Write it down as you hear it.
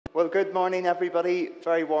Well, good morning, everybody.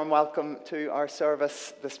 Very warm welcome to our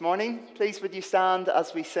service this morning. Please would you stand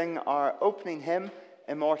as we sing our opening hymn,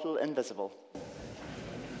 Immortal Invisible.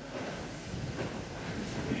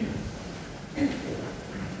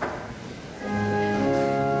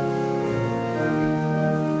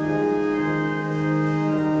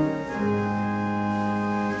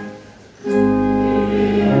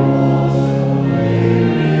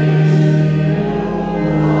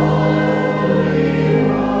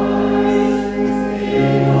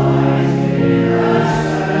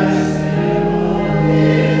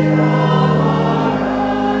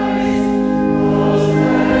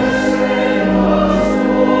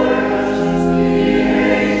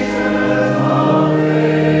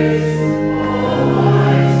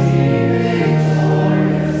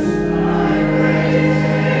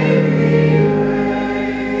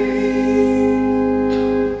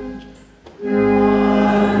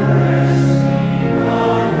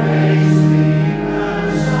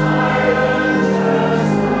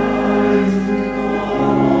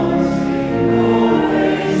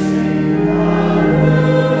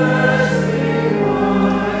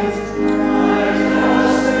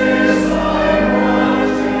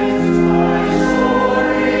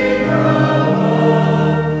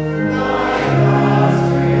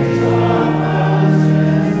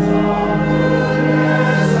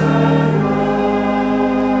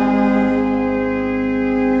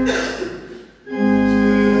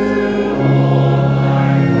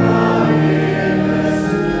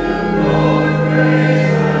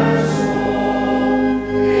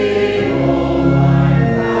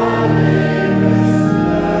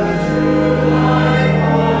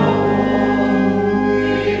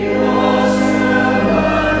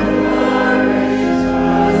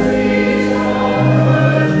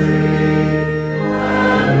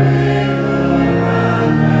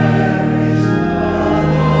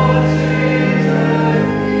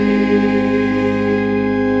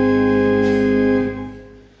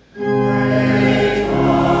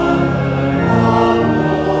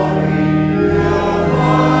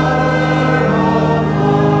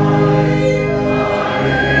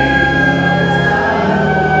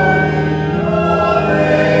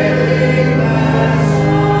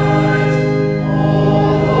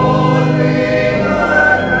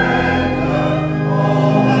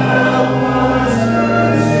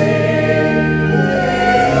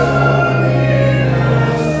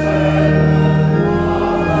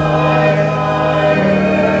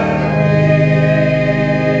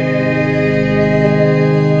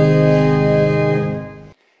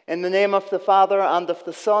 In the name of the Father, and of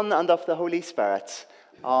the Son, and of the Holy Spirit.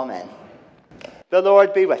 Amen. The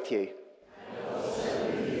Lord be with you. And also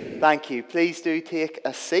with you. Thank you. Please do take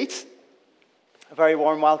a seat. A very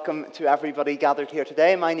warm welcome to everybody gathered here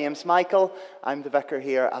today. My name's Michael. I'm the vicar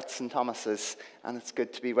here at St. Thomas's, and it's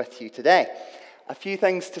good to be with you today. A few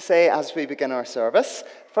things to say as we begin our service.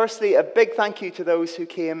 Firstly, a big thank you to those who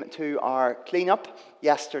came to our clean-up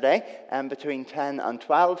yesterday between 10 and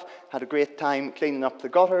 12. Had a great time cleaning up the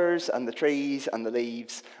gutters and the trees and the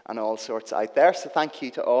leaves and all sorts out there. So thank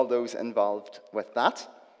you to all those involved with that.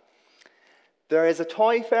 There is a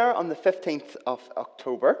toy fair on the 15th of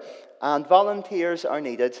October, and volunteers are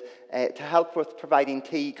needed to help with providing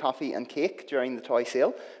tea, coffee and cake during the toy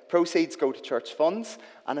sale. Proceeds go to church funds,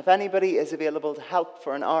 and if anybody is available to help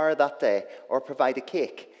for an hour that day or provide a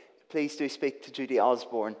cake, please do speak to Judy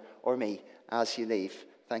Osborne or me as you leave.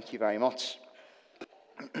 Thank you very much.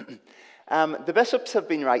 The bishops have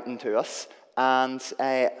been writing to us and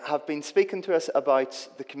have been speaking to us about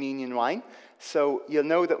the communion wine. So you'll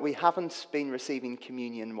know that we haven't been receiving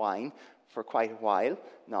communion wine for quite a while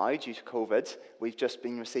now due to COVID. We've just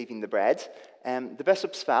been receiving the bread. The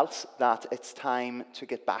bishops felt that it's time to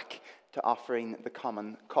get back to offering the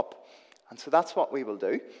common cup. And so that's what we will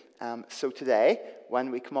do. So today,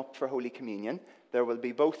 when we come up for Holy Communion, there will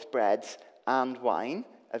be both bread and wine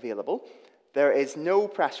available. There is no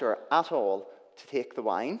pressure at all to take the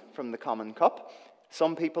wine from the common cup.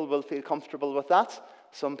 Some people will feel comfortable with that.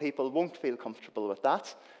 Some people won't feel comfortable with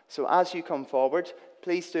that. So as you come forward,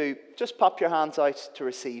 please do just pop your hands out to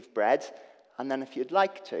receive bread. And then if you'd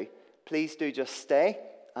like to, please do just stay,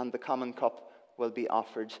 and the common cup will be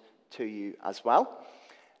offered to you as well.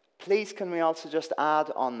 Please can we also just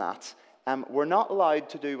add on that, we're not allowed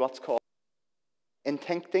to do what's called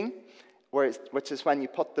intincting, which is when you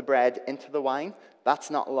put the bread into the wine. That's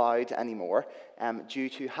not allowed anymore due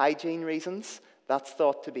to hygiene reasons. That's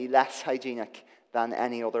thought to be less hygienic than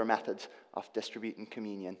any other method of distributing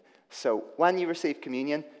communion. So when you receive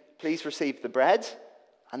communion, please receive the bread,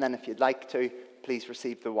 and then if you'd like to, please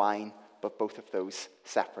receive the wine, but both of those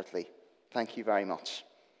separately. Thank you very much.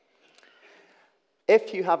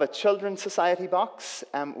 If you have a Children's Society box,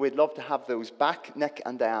 we'd love to have those back. Nick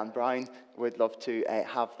and Diane Brown would love to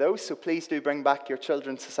have those. So please do bring back your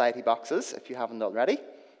Children's Society boxes if you haven't already.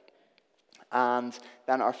 And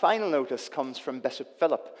then our final notice comes from Bishop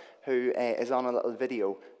Philip, who is on a little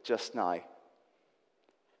video just now.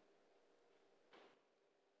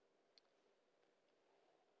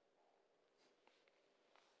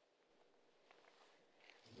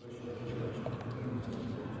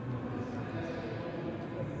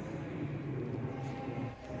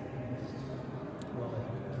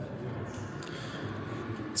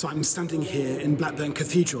 So I'm standing here in Blackburn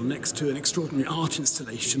Cathedral next to an extraordinary art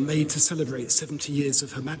installation made to celebrate 70 years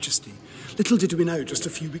of Her Majesty. Little did we know just a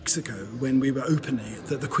few weeks ago when we were opening it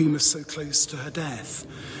that the Queen was so close to her death.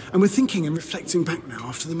 And we're thinking and reflecting back now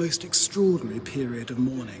after the most extraordinary period of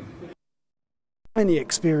mourning. Many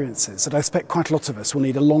experiences that I expect quite a lot of us will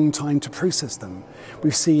need a long time to process them.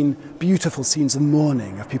 We've seen beautiful scenes of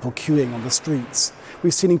mourning, of people queuing on the streets.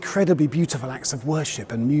 We've seen incredibly beautiful acts of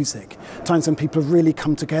worship and music, times when people have really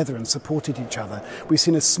come together and supported each other. We've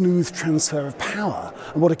seen a smooth transfer of power,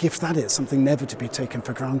 and what a gift that is, something never to be taken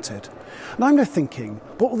for granted. And I'm now thinking,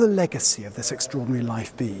 what will the legacy of this extraordinary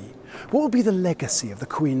life be? What will be the legacy of the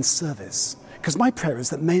Queen's service? Because my prayer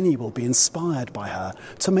is that many will be inspired by her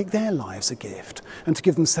to make their lives a gift and to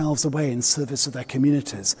give themselves away in service of their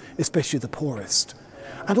communities, especially the poorest.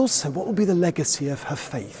 And also, what will be the legacy of her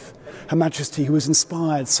faith? Her Majesty, who was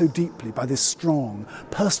inspired so deeply by this strong,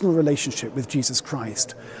 personal relationship with Jesus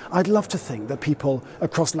Christ. I'd love to think that people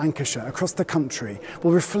across Lancashire, across the country,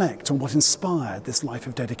 will reflect on what inspired this life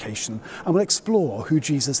of dedication and will explore who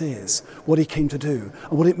Jesus is, what he came to do,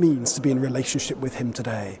 and what it means to be in relationship with him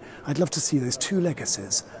today. I'd love to see those two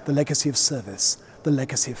legacies, the legacy of service, the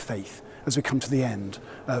legacy of faith, as we come to the end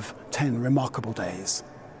of 10 remarkable days.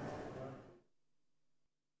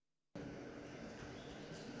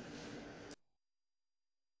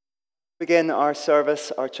 Begin our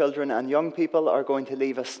service. Our children and young people are going to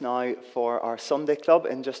leave us now for our Sunday club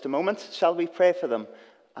in just a moment. Shall we pray for them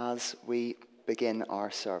as we begin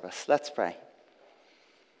our service? Let's pray.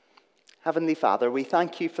 Heavenly Father, we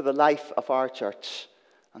thank you for the life of our church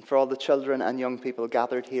and for all the children and young people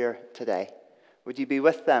gathered here today. Would you be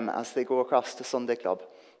with them as they go across to Sunday club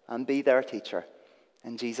and be their teacher?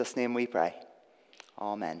 In Jesus' name we pray.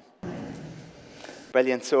 Amen.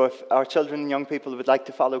 Brilliant. So if our children and young people would like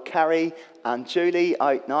to follow Carrie and Julie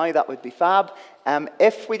out now, that would be fab.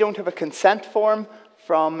 If we don't have a consent form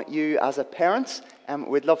from you as a parent,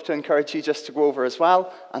 we'd love to encourage you just to go over as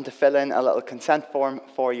well and to fill in a little consent form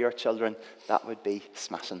for your children. That would be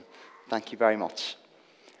smashing. Thank you very much.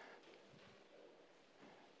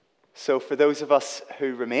 So for those of us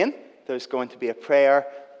who remain, there's going to be a prayer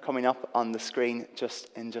coming up on the screen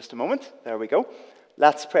in just a moment. There we go.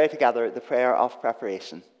 Let's pray together the prayer of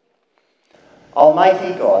preparation.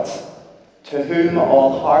 Almighty God, to whom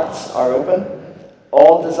all hearts are open,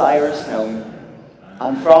 all desires known,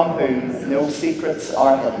 and from whom no secrets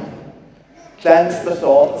are hidden, cleanse the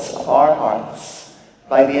thoughts of our hearts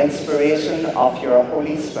by the inspiration of your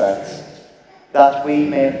Holy Spirit, that we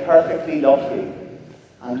may perfectly love you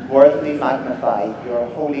and worthily magnify your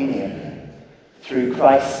holy name, through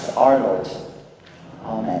Christ our Lord.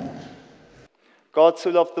 Amen. God so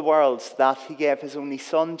loved the world that he gave his only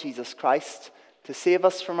Son, Jesus Christ, to save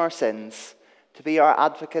us from our sins, to be our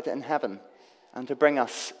advocate in heaven, and to bring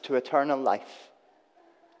us to eternal life.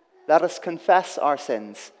 Let us confess our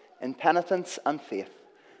sins in penitence and faith,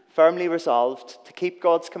 firmly resolved to keep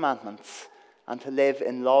God's commandments and to live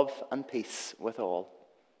in love and peace with all.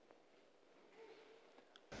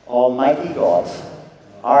 Almighty God,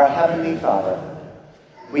 our heavenly Father,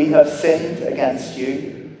 we have sinned against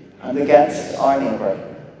you and against our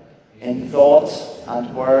neighbour, in thought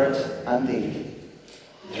and word and deed,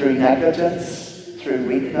 through negligence, through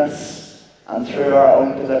weakness, and through our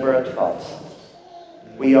own deliberate fault.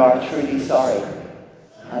 We are truly sorry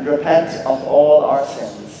and repent of all our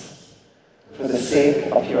sins, for the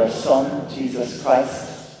sake of your Son, Jesus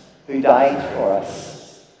Christ, who died for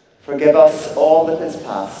us. Forgive us all that is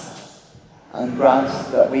past, and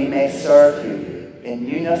grant that we may serve you in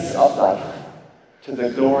newness of life, to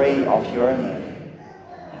the glory of your name.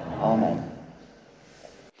 Amen.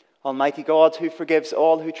 Almighty God, who forgives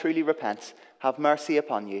all who truly repent, have mercy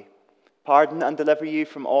upon you, pardon and deliver you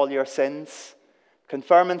from all your sins,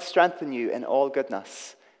 confirm and strengthen you in all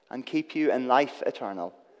goodness, and keep you in life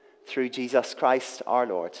eternal, through Jesus Christ our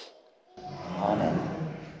Lord. Amen.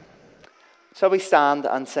 Shall we stand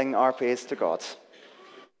and sing our praise to God?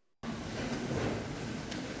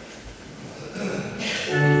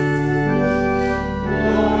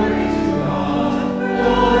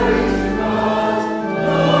 Glory to God,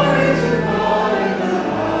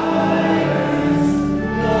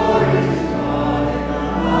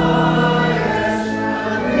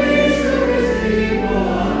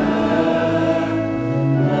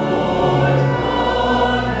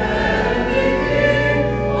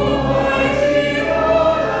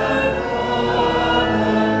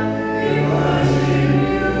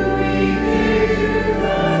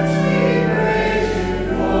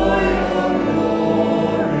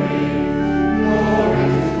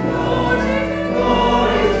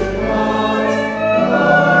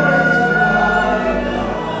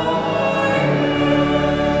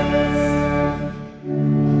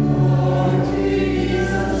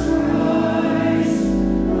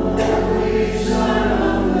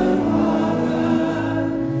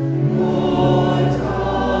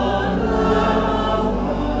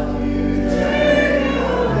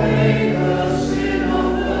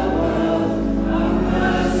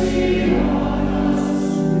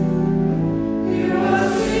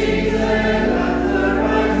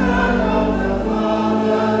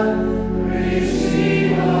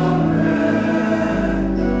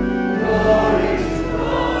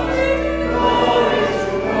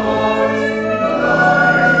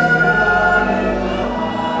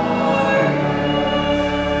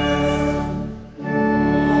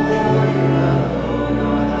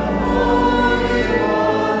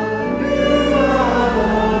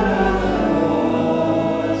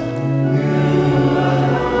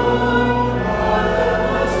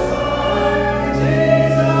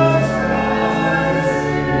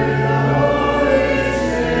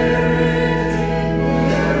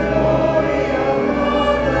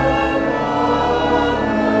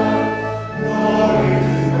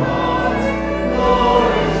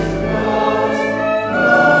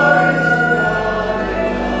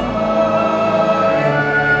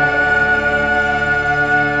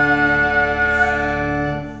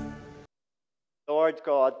 Lord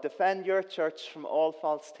God, defend your church from all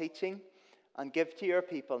false teaching and give to your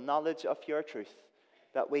people knowledge of your truth,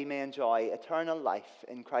 that we may enjoy eternal life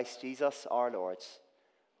in Christ Jesus our Lord.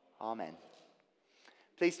 Amen.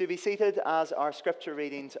 Please do be seated as our scripture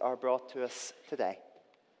readings are brought to us today.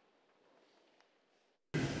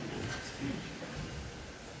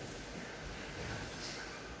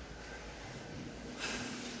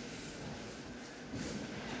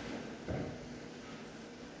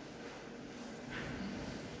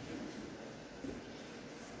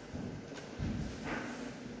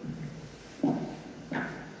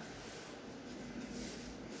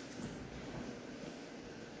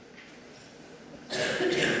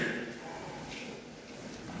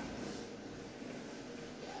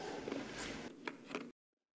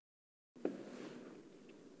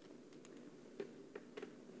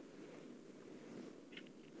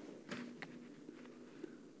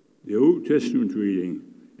 The Old Testament reading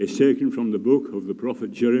is taken from the book of the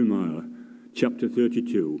prophet Jeremiah, chapter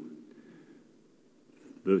 32,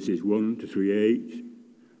 verses 1 to 3:8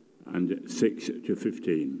 and 6 to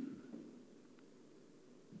 15.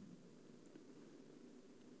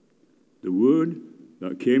 The word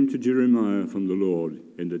that came to Jeremiah from the Lord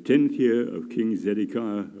in the 10th year of King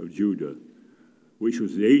Zedekiah of Judah, which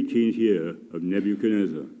was the 18th year of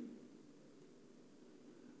Nebuchadnezzar.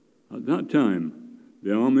 At that time,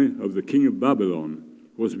 the army of the king of Babylon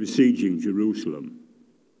was besieging Jerusalem,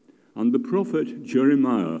 and the prophet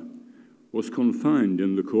Jeremiah was confined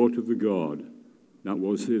in the court of the guard that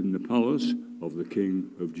was in the palace of the king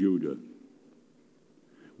of Judah,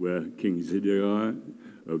 where King Zedekiah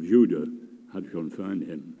of Judah had confined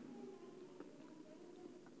him.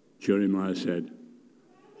 Jeremiah said,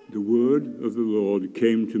 "The word of the Lord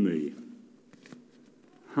came to me.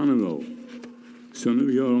 Hananiah, son of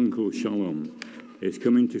your uncle Shalom, is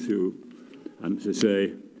coming to you and to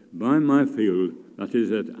say, buy my field that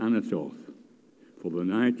is at Anathoth, for the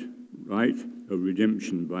right of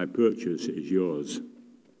redemption by purchase is yours."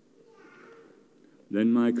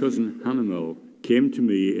 Then my cousin Hananiah came to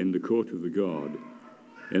me in the court of the guard,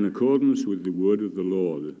 in accordance with the word of the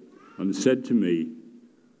Lord, and said to me,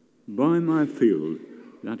 buy my field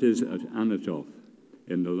that is at Anathoth,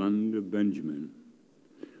 in the land of Benjamin,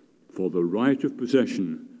 for the right of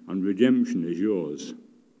possession and redemption is yours.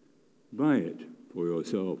 Buy it for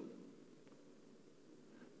yourself.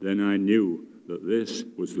 Then I knew that this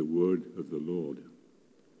was the word of the Lord.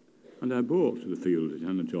 And I bought the field at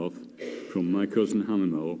Anathoth from my cousin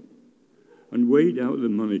Hananiah, and weighed out the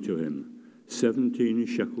money to him, 17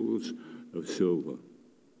 shekels of silver.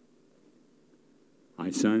 I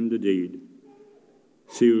signed the deed,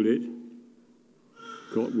 sealed it,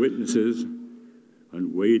 got witnesses,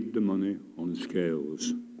 and weighed the money on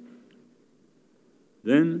scales.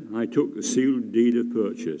 Then I took the sealed deed of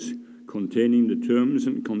purchase, containing the terms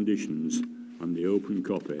and conditions, and the open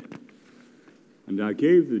copy. And I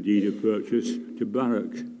gave the deed of purchase to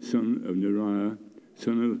Baruch, son of Neriah,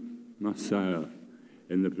 son of Messiah,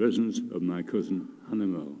 in the presence of my cousin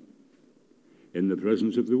Hananiah, in the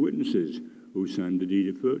presence of the witnesses who signed the deed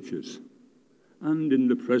of purchase, and in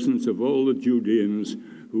the presence of all the Judeans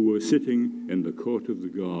who were sitting in the court of the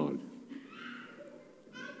guard.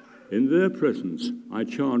 In their presence I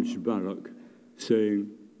charged Baruch, saying,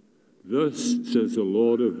 thus says the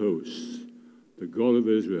Lord of hosts, the God of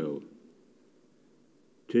Israel,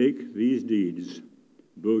 take these deeds,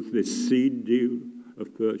 both this seed deal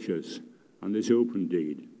of purchase and this open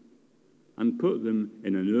deed, and put them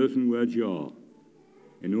in an earthenware jar,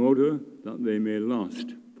 in order that they may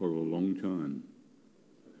last for a long time.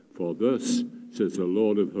 For thus says the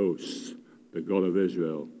Lord of hosts, the God of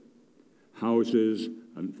Israel, houses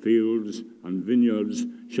and fields and vineyards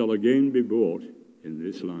shall again be bought in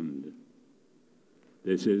this land.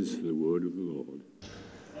 This is the word of the Lord.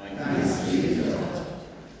 Thanks be to God.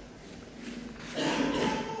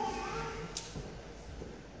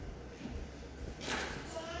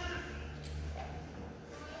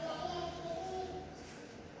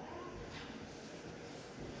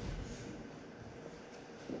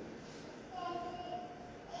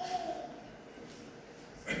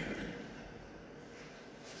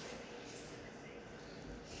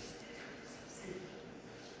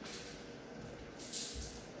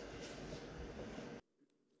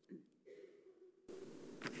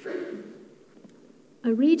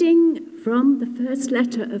 A reading from the first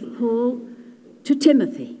letter of Paul to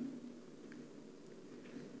Timothy.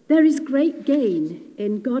 There is great gain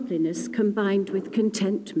in godliness combined with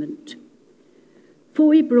contentment. For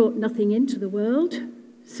we brought nothing into the world,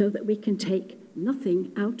 so that we can take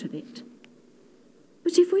nothing out of it.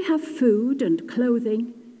 But if we have food and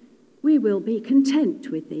clothing, we will be content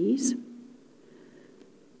with these.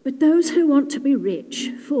 But those who want to be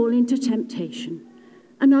rich fall into temptation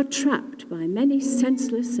and are trapped by many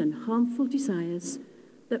senseless and harmful desires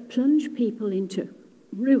that plunge people into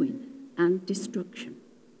ruin and destruction.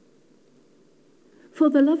 For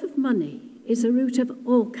the love of money is a root of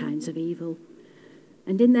all kinds of evil,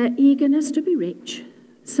 and in their eagerness to be rich,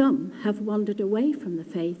 some have wandered away from the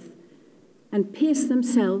faith and pierced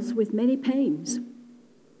themselves with many pains.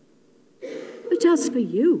 But as for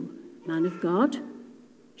you, man of God,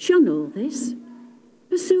 shun all this.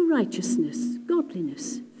 Pursue righteousness,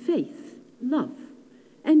 godliness, faith, love,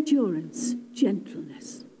 endurance,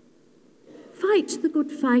 gentleness. Fight the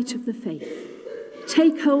good fight of the faith.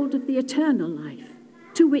 Take hold of the eternal life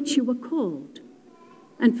to which you were called,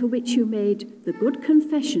 and for which you made the good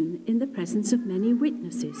confession in the presence of many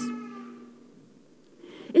witnesses.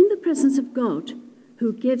 In the presence of God,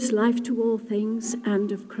 who gives life to all things,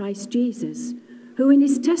 and of Christ Jesus, who in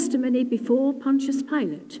his testimony before Pontius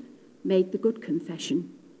Pilate made the good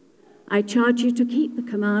confession, I charge you to keep the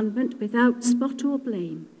commandment without spot or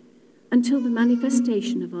blame until the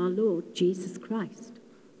manifestation of our Lord Jesus Christ,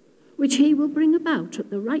 which he will bring about at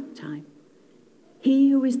the right time.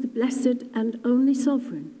 He who is the blessed and only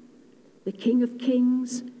sovereign, the King of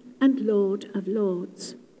kings and Lord of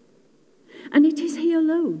lords. And it is he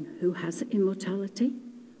alone who has immortality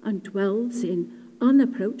and dwells in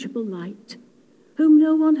unapproachable light, whom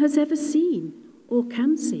no one has ever seen or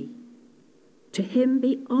can see. To him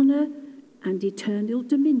be honour and eternal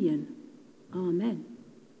dominion. Amen.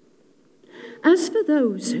 As for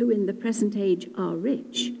those who in the present age are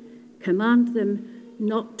rich, command them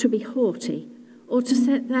not to be haughty or to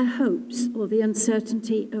set their hopes or the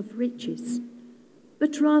uncertainty of riches,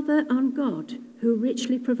 but rather on God, who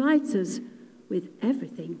richly provides us with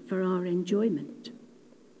everything for our enjoyment.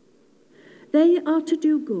 They are to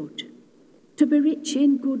do good, to be rich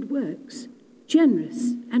in good works,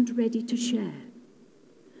 generous and ready to share,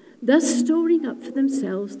 thus storing up for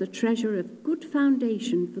themselves the treasure of good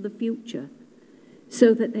foundation for the future,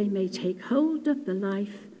 so that they may take hold of the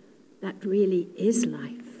life that really is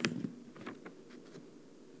life.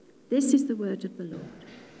 This is the word of the Lord.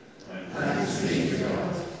 Thanks be to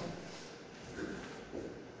God.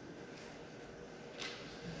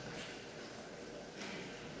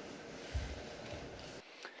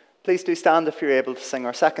 Please do stand if you're able to sing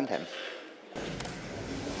our second hymn. Oh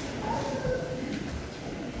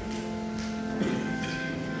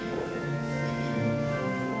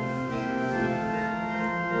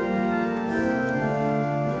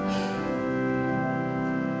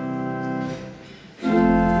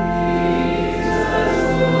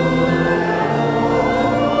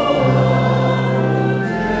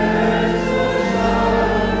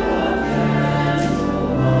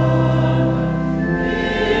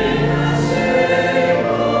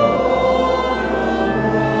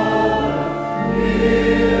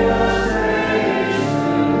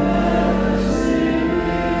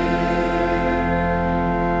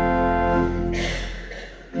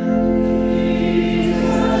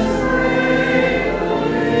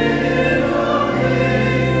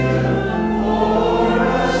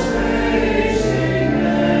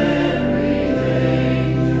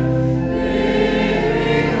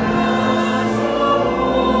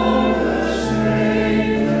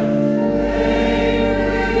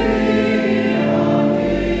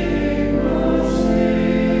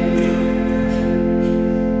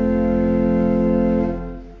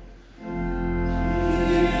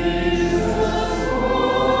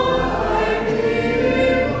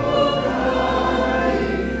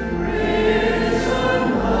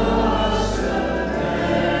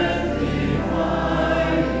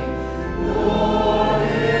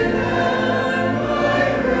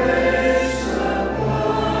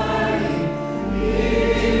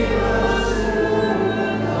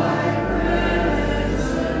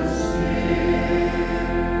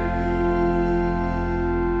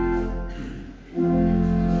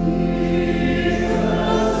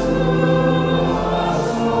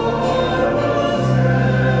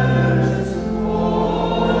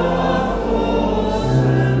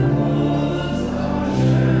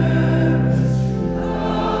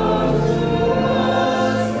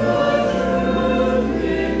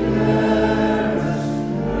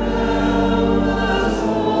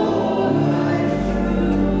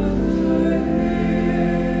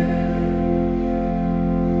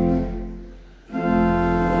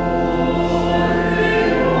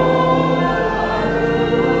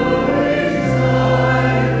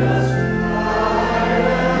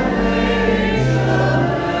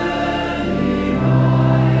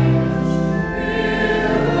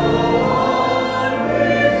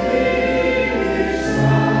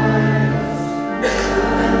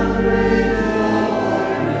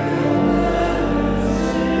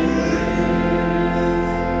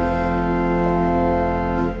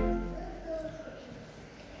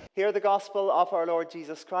Hear the gospel of our Lord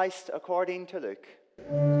Jesus Christ according to Luke.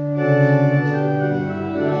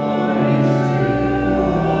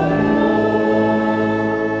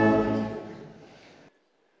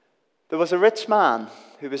 There was a rich man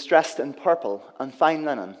who was dressed in purple and fine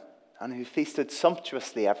linen, and who feasted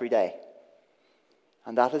sumptuously every day.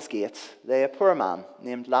 And at his gate lay a poor man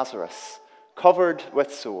named Lazarus, covered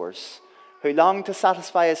with sores, who longed to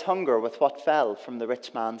satisfy his hunger with what fell from the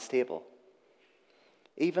rich man's table.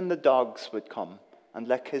 Even the dogs would come and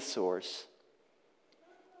lick his sores.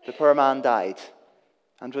 The poor man died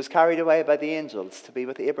and was carried away by the angels to be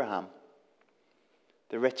with Abraham.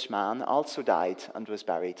 The rich man also died and was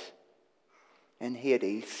buried. In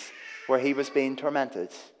Hades, where he was being tormented,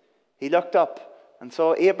 he looked up and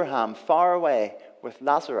saw Abraham far away with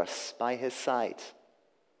Lazarus by his side.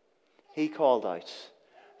 He called out,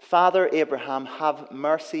 "Father Abraham, have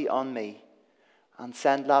mercy on me, and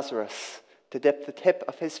send Lazarus to dip the tip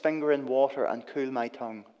of his finger in water and cool my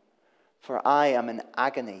tongue, for I am in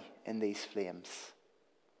agony in these flames."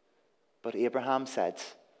 But Abraham said,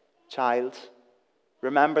 "Child,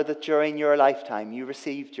 remember that during your lifetime you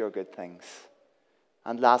received your good things,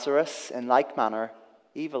 and Lazarus, in like manner,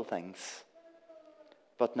 evil things.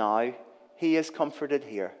 But now he is comforted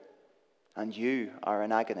here, and you are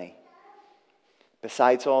in agony.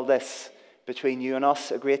 Besides all this, between you and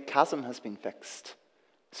us a great chasm has been fixed,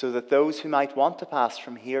 so that those who might want to pass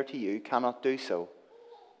from here to you cannot do so,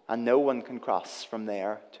 and no one can cross from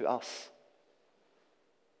there to us."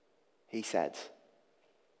 He said,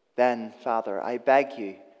 "Then, Father, I beg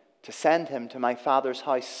you to send him to my father's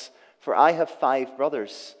house, for I have 5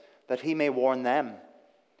 brothers, that he may warn them,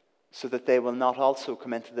 so that they will not also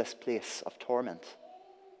come into this place of torment."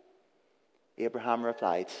 Abraham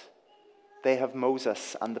replied, "They have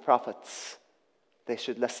Moses and the prophets. They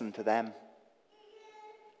should listen to them."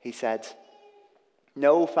 He said,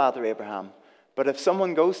 "No, Father Abraham, but if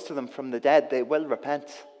someone goes to them from the dead, they will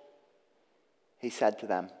repent." He said to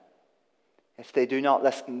them, "If they do not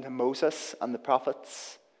listen to Moses and the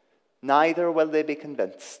prophets, neither will they be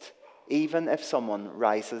convinced, even if someone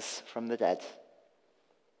rises from the dead."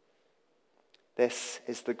 This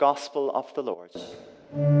is the gospel of the Lord.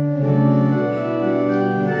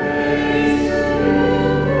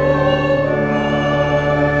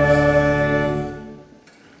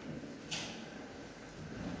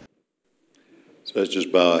 So let's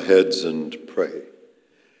just bow our heads and pray.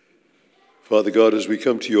 Father God, as we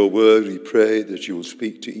come to your word, we pray that you will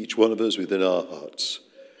speak to each one of us within our hearts.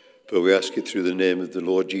 For we ask it through the name of the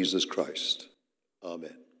Lord Jesus Christ.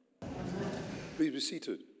 Amen. Please be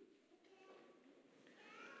seated.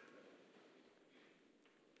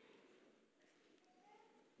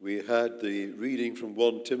 We had the reading from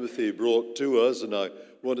 1 Timothy brought to us, and I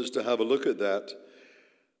want us to have a look at that.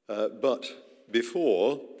 But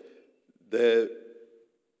before, there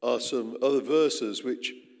are some other verses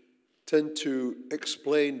which tend to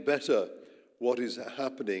explain better what is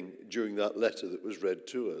happening during that letter that was read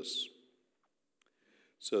to us.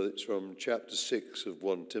 So it's from chapter 6 of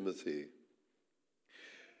 1 Timothy.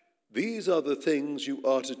 "These are the things you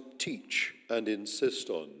are to teach and insist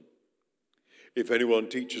on. If anyone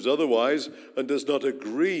teaches otherwise and does not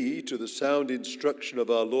agree to the sound instruction of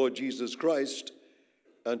our Lord Jesus Christ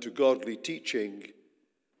and to godly teaching,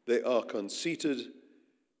 they are conceited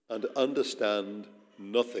and understand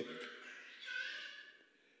nothing.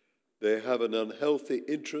 They have an unhealthy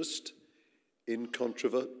interest in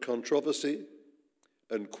controversy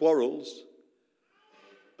and quarrels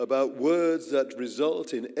about words that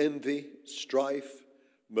result in envy, strife,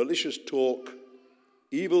 malicious talk,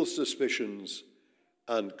 evil suspicions,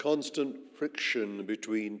 and constant friction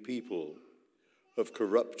between people of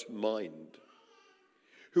corrupt mind,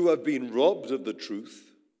 who have been robbed of the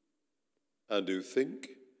truth and who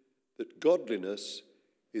think that godliness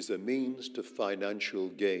is a means to financial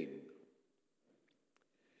gain."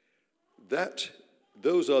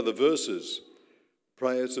 Those are the verses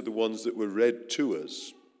prior to the ones that were read to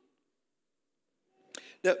us.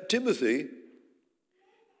 Now, Timothy,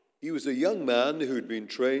 he was a young man who had been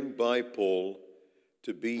trained by Paul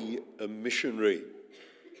to be a missionary.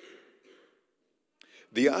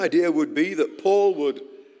 The idea would be that Paul would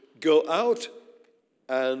go out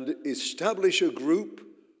and establish a group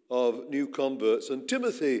of new converts, and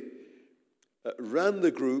Timothy ran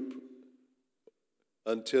the group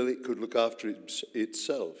until it could look after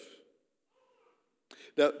itself.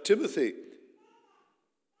 Now, Timothy,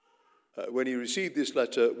 when he received this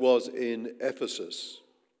letter, was in Ephesus.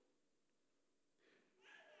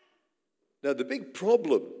 Now, the big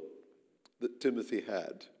problem that Timothy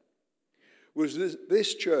had was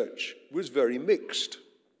this church was very mixed.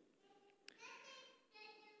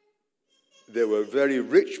 There were very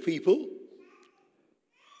rich people.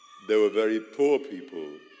 There were very poor people.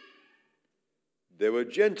 There were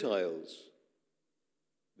Gentiles.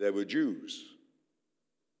 There were Jews.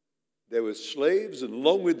 There were slaves, and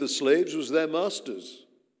along with the slaves was their masters.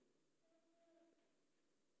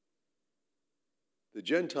 The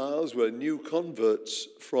Gentiles were new converts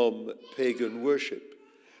from pagan worship.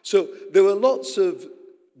 So there were lots of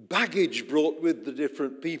baggage brought with the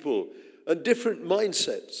different people and different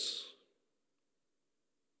mindsets.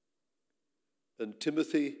 And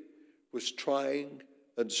Timothy was trying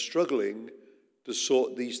and struggling to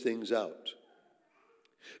sort these things out.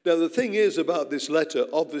 Now, the thing is about this letter,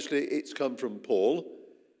 obviously it's come from Paul.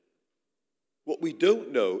 What we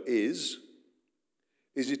don't know is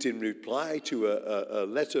it in reply to a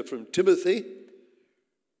letter from Timothy,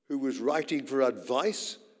 who was writing for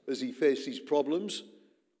advice as he faced these problems?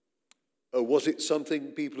 Or was it something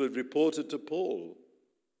people had reported to Paul?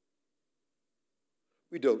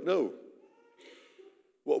 We don't know.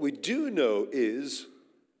 What we do know is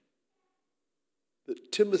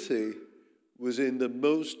that Timothy was in the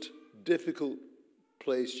most difficult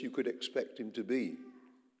place you could expect him to be.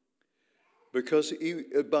 Because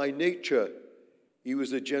by nature, he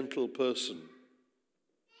was a gentle person.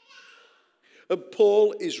 And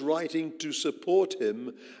Paul is writing to support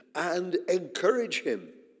him and encourage him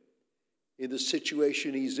in the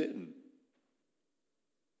situation he's in.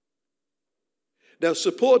 Now,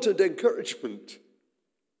 support and encouragement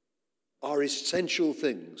are essential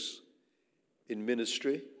things in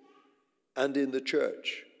ministry and in the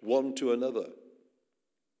church, one to another.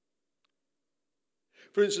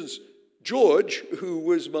 For instance, George, who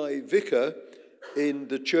was my vicar in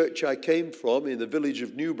the church I came from in the village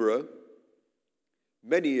of Newborough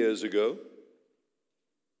many years ago,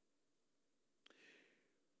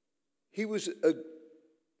 he was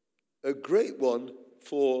a great one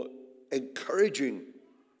for encouraging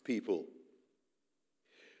people.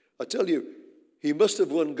 I tell you, he must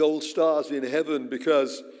have won gold stars in heaven,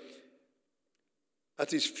 because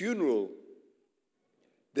at his funeral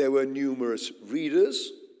there were numerous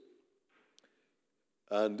readers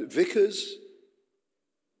and vicars,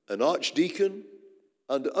 an archdeacon,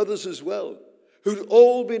 and others as well, who'd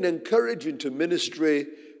all been encouraged into ministry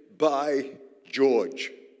by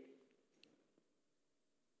George.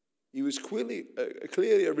 He was clearly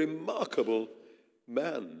a remarkable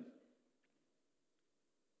man.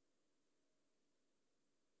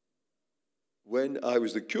 When I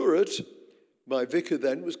was the curate, my vicar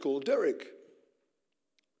then was called Derek.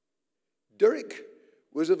 Derek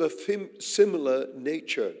was of a similar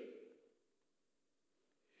nature.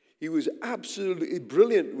 He was absolutely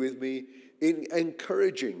brilliant with me in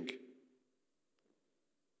encouraging.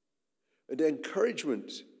 And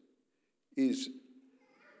encouragement is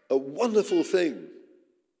a wonderful thing,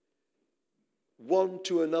 one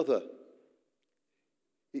to another.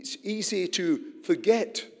 It's easy to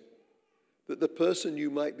forget that the person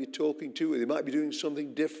you might be talking to, they might be doing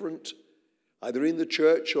something different, either in the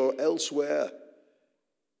church or elsewhere,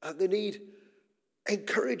 and they need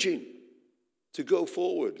encouraging to go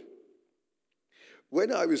forward.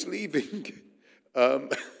 When I was leaving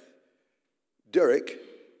Derek,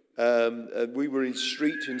 and we were in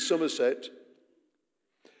Street in Somerset,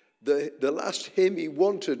 the last hymn he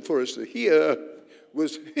wanted for us to hear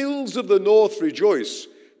was "Hills of the North Rejoice,"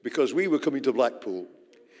 because we were coming to Blackpool.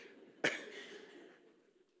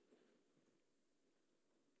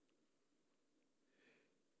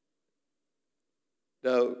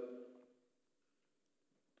 Now,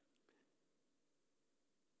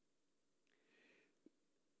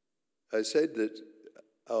 I said that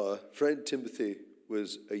our friend Timothy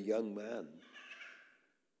was a young man,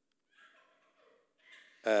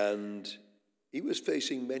 and he was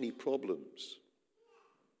facing many problems.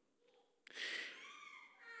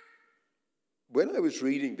 When I was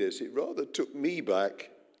reading this, it rather took me back,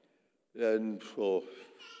 and for,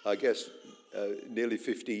 I guess, nearly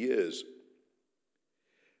 50 years.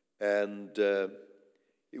 And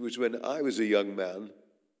it was when I was a young man,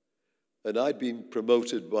 and I'd been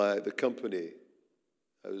promoted by the company.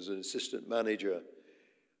 I was an assistant manager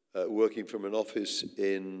working from an office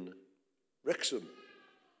in Wrexham.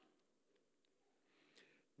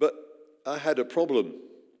 But I had a problem.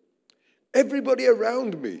 Everybody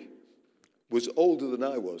around me was older than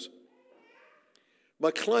I was.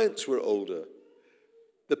 My clients were older.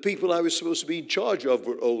 The people I was supposed to be in charge of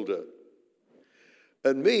were older.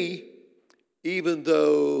 And me, even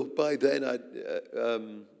though by then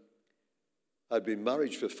I'd been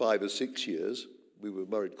married for 5 or 6 years, we were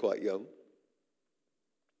married quite young.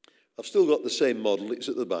 I've still got the same model, it's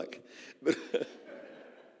at the back.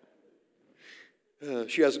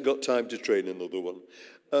 She hasn't got time to train another one.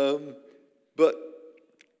 But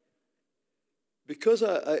because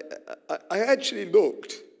I actually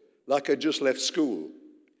looked like I just left school.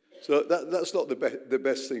 So that's not the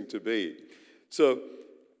best thing to be. So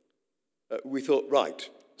we thought, right,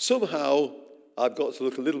 somehow I've got to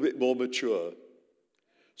look a little bit more mature.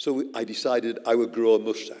 So I decided I would grow a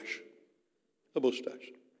mustache. A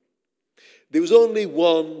mustache. There was only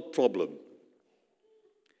one problem.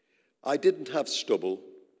 I didn't have stubble.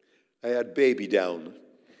 I had baby down.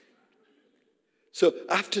 So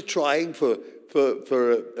after trying for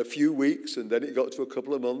a few weeks, and then it got to a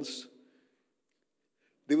couple of months,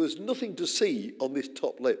 there was nothing to see on this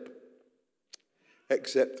top lip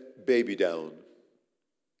except baby down.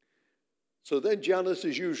 So then Janice,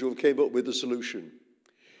 as usual, came up with a solution.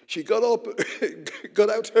 She got up, got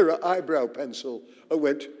out her eyebrow pencil and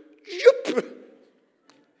went, "Yup!"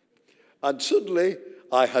 And suddenly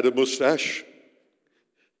I had a mustache.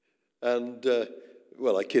 And,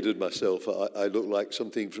 well, I kidded myself. I looked like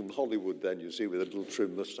something from Hollywood then, you see, with a little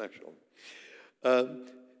trim mustache on.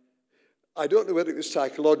 I don't know whether it was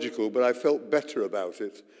psychological, but I felt better about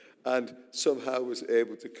it and somehow was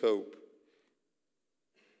able to cope.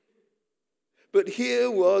 But here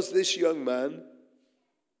was this young man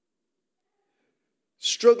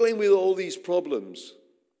struggling with all these problems,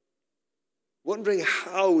 wondering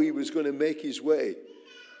how he was going to make his way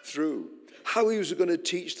through, how he was going to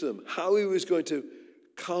teach them, how he was going to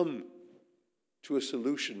come to a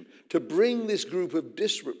solution, to bring this group of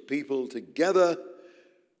disparate people together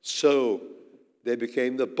so they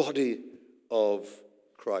became the body of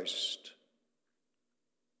Christ.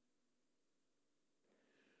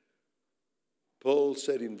 Paul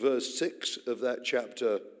said in verse 6 of that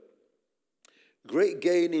chapter, "Great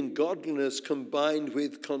gain in godliness combined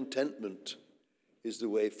with contentment is the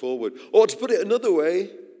way forward." Or to put it another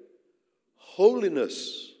way,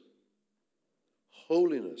 holiness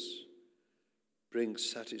brings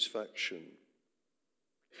satisfaction.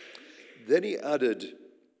 Then he added,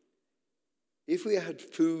 "If we had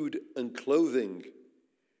food and clothing,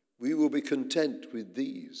 we will be content with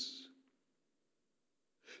these."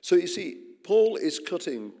 So you see, Paul is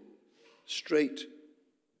cutting straight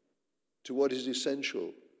to what is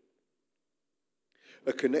essential.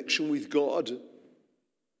 A connection with God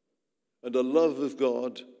and a love of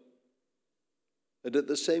God, and at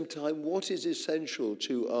the same time, what is essential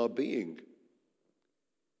to our being.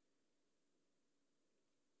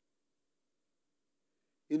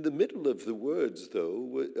 In the middle of the words,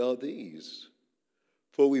 though, are these: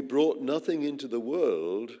 "For we brought nothing into the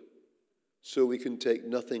world, so we can take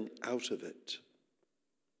nothing out of it."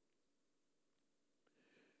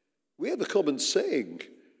 We have a common saying,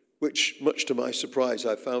 which, much to my surprise,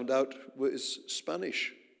 I found out was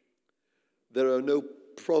Spanish. There are no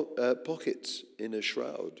pockets in a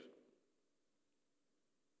shroud.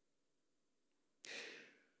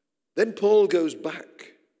 Then Paul goes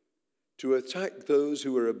back to attack those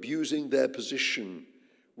who are abusing their position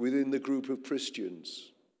within the group of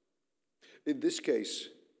Christians. In this case,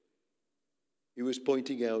 he was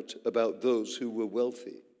pointing out about those who were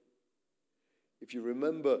wealthy. If you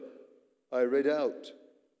remember, I read out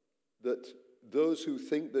that those who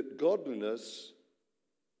think that godliness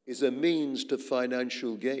is a means to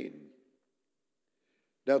financial gain.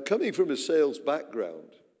 Now, coming from a sales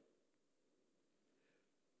background,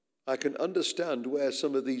 I can understand where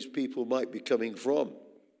some of these people might be coming from.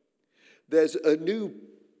 There's a new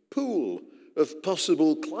pool of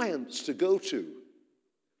possible clients to go to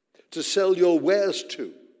sell your wares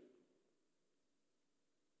to.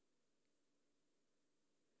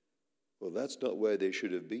 Well, that's not where they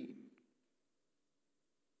should have been.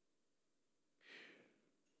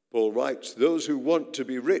 Paul writes, "Those who want to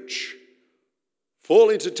be rich fall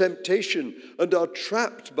into temptation and are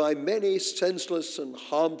trapped by many senseless and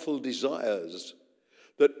harmful desires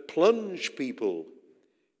that plunge people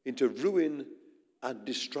into ruin and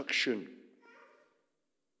destruction."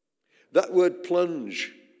 That word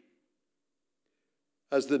plunge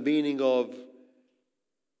has the meaning of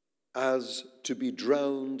as to be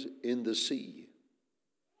drowned in the sea.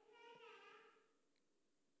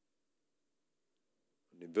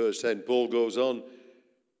 And in verse 10, Paul goes on,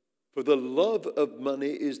 "For the love of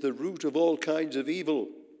money is the root of all kinds of evil.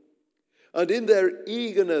 And in their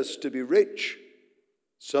eagerness to be rich,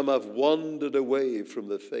 some have wandered away from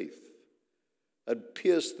the faith and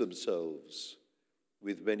pierced themselves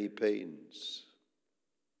with many pains."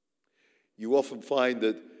 You often find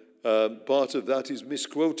that part of that is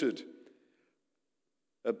misquoted.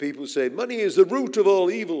 And people say, money is the root of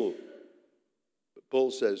all evil. But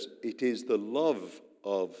Paul says, it is the love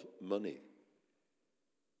of money.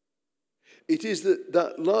 It is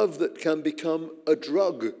that love that can become a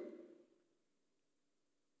drug.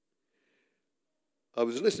 I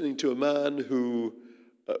was listening to a man who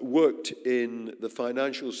worked in the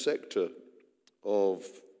financial sector of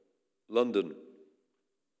London,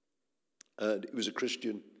 and he was a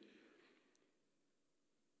Christian.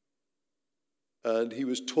 And he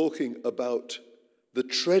was talking about the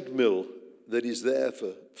treadmill that is there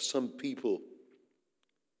for some people.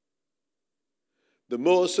 The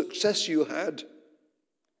more success you had,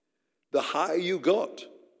 the higher you got.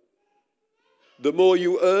 The more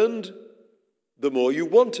you earned, the more you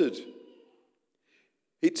wanted.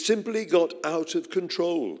 It simply got out of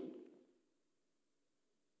control.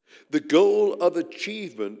 The goal of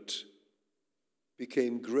achievement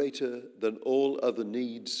became greater than all other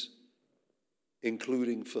needs,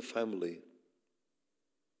 including for family.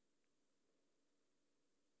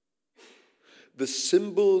 The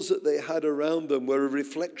symbols that they had around them were a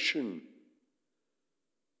reflection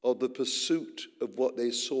of the pursuit of what they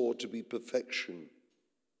saw to be perfection,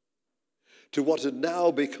 to what had now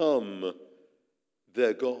become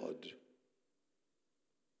their God.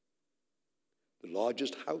 The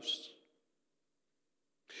largest house,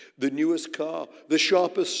 the newest car, the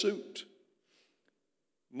sharpest suit,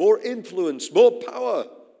 more influence, more power,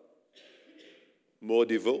 more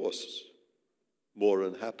divorce, more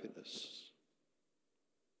unhappiness.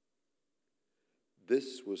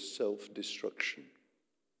 This was self-destruction.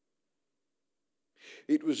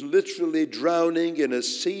 It was literally drowning in a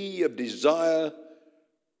sea of desire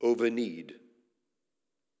over need.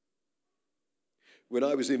 When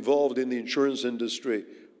I was involved in the insurance industry,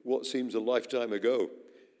 what seems a lifetime ago,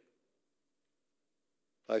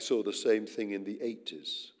 I saw the same thing in the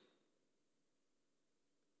 80s.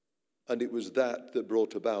 And it was that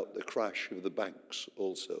brought about the crash of the banks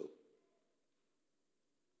also.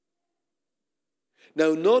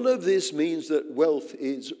 Now, none of this means that wealth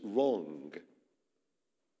is wrong.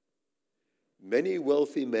 Many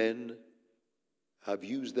wealthy men have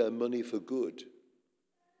used their money for good.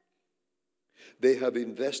 They have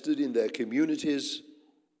invested in their communities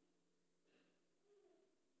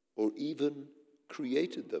or even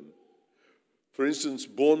created them. For instance,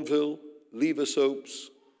 Bourneville, Lever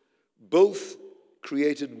Soaps, both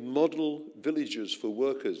created model villages for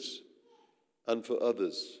workers and for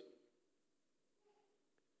others.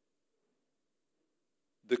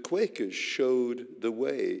 The Quakers showed the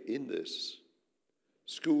way in this.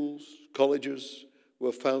 Schools, colleges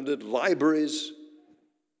were founded, libraries.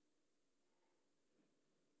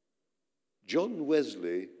 John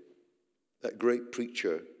Wesley, that great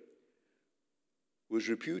preacher, was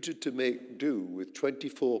reputed to make do with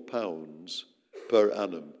 £24 per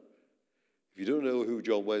annum. If you don't know who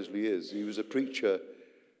John Wesley is, he was a preacher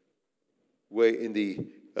way in the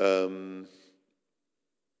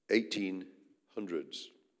 1800s.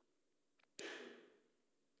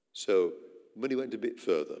 So money went a bit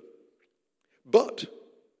further. But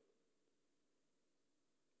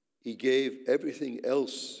he gave everything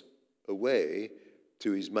else away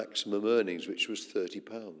to his maximum earnings, which was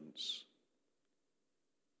 £30.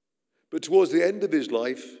 But towards the end of his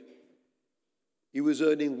life, he was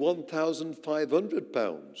earning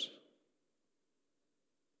 £1,500.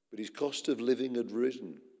 But his cost of living had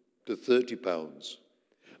risen to £30,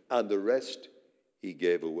 and the rest he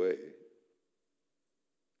gave away.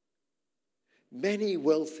 Many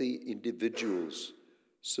wealthy individuals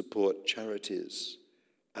support charities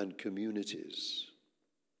and communities.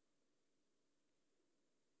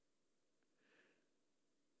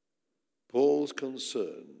 Paul's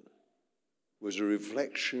concern was a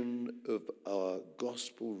reflection of our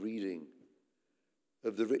gospel reading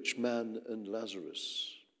of the rich man and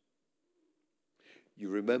Lazarus. You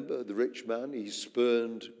remember the rich man, he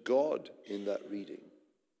spurned God in that reading.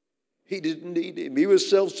 He didn't need him. He was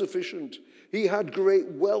self-sufficient. He had great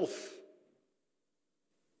wealth.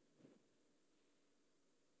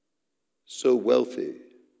 So wealthy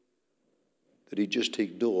that he just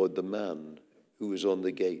ignored the man who was on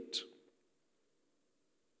the gate.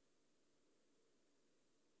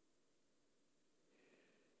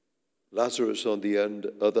 Lazarus, on the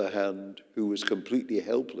other hand, who was completely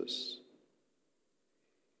helpless,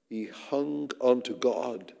 he hung onto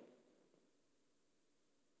God.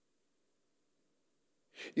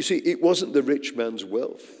 You see, it wasn't the rich man's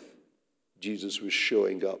wealth Jesus was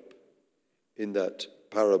showing up in that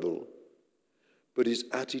parable, but his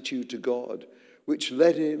attitude to God, which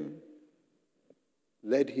led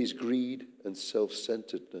his greed and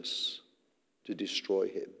self-centeredness to destroy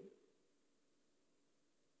him.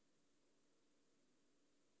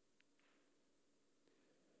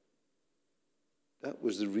 That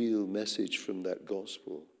was the real message from that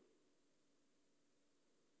gospel.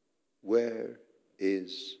 where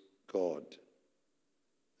is God?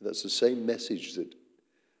 That's the same message that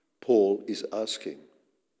Paul is asking.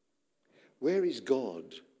 Where is God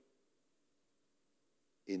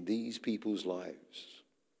in these people's lives?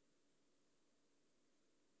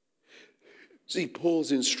 See,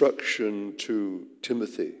 Paul's instruction to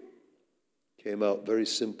Timothy came out very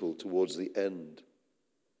simple towards the end.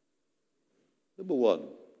 Number one,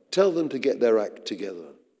 tell them to get their act together.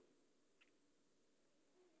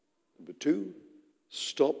 Number two,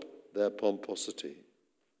 stop their pomposity.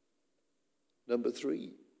 Number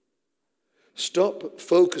three, stop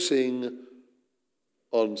focusing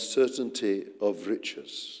on certainty of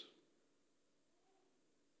riches.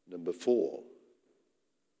 Number four,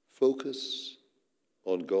 focus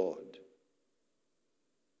on God.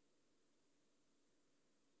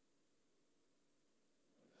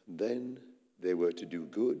 And then they were to do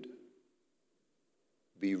good,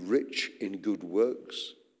 be rich in good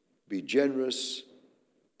works, be generous,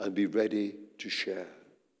 and be ready to share.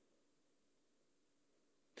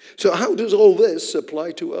 So how does all this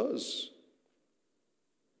apply to us?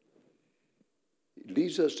 It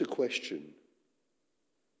leads us to question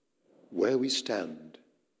where we stand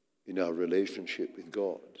in our relationship with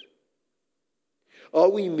God. Are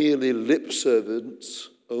we merely lip servants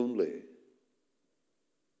only?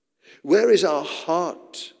 Where is our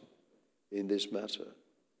heart in this matter?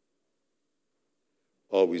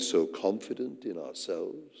 Are we so confident in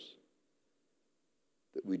ourselves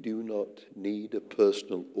that we do not need a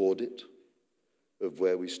personal audit of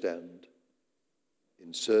where we stand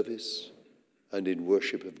in service and in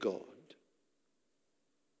worship of God?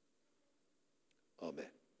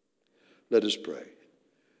 Amen. Let us pray.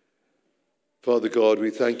 Father God, we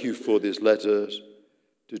thank you for this letter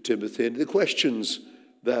to Timothy and the questions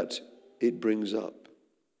that it brings up.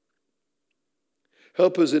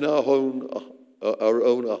 Help us in our own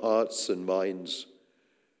hearts and minds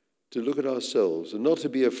to look at ourselves and not to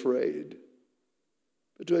be afraid,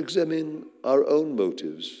 but to examine our own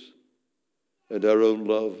motives and our own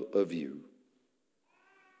love of you.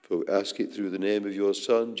 For we ask it through the name of your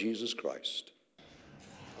Son, Jesus Christ.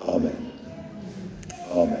 Amen.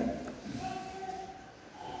 Amen.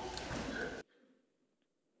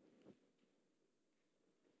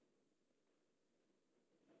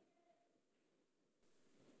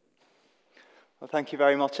 Well, thank you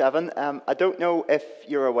very much, Evan. I don't know if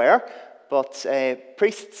you're aware, but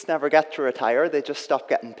priests never get to retire. They just stop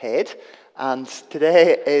getting paid. And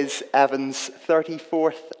today is Evan's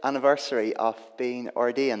 34th anniversary of being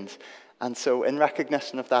ordained. And so in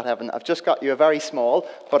recognition of that, Evan, I've just got you a very small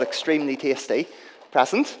but extremely tasty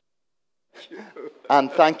present.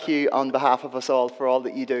 And thank you on behalf of us all for all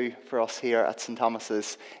that you do for us here at St.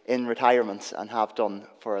 Thomas's in retirement and have done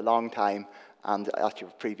for a long time, and at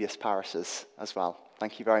your previous parishes as well.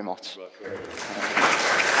 Thank you very much.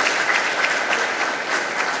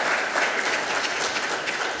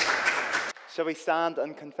 Shall we stand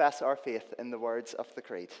and confess our faith in the words of the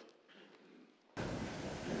Creed?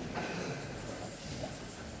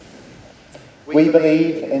 We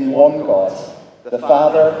believe in one God, the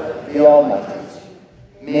Father, the Almighty,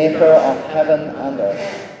 maker of heaven and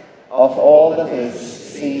earth, of all that is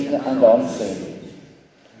seen and unseen.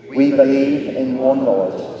 We believe in one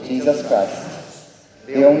Lord, Jesus Christ,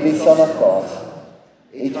 the only Son of God,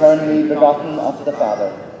 eternally begotten of the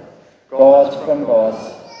Father, God from God,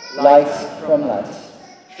 light from light,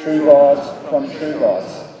 true God from true God,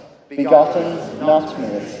 begotten, not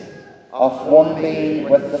made, of one being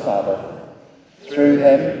with the Father. Through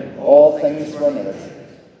him all things were made.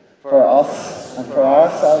 For us and for our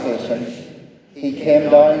salvation, he came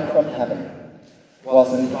down from heaven,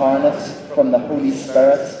 was incarnate from the Holy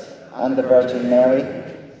Spirit and the Virgin Mary,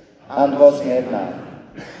 and was made man.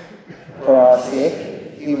 For our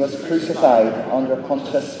sake, he was crucified under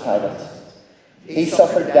Pontius Pilate. He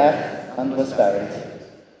suffered death and was buried.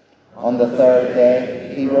 On the third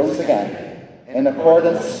day, he rose again, in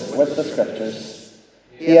accordance with the Scriptures.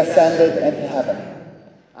 He ascended into heaven,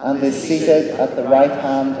 and is seated at the right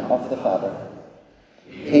hand of the Father.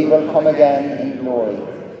 He will come again in glory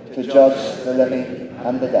to judge the living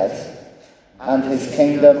and the dead, and his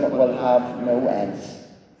kingdom will have no end.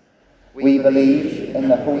 We believe in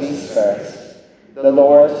the Holy Spirit, the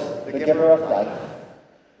Lord, the giver of life,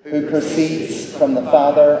 who proceeds from the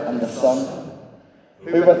Father and the Son,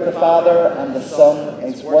 who with the Father and the Son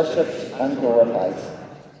is worshipped and glorified,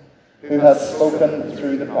 who has spoken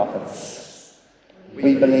through the prophets.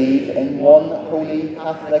 We believe in one holy,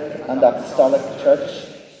 Catholic and Apostolic Church.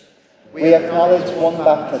 We acknowledge one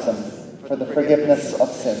baptism for the forgiveness of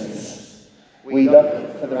sins. We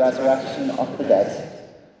look for the resurrection of the dead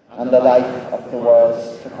and the life of the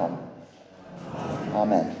world to come.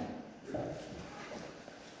 Amen.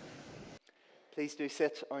 Please do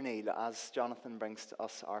sit or kneel as Jonathan brings to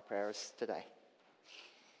us our prayers today.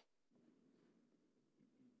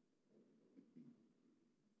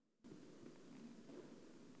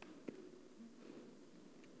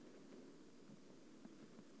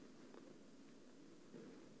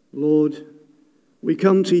 Lord, we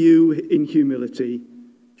come to you in humility.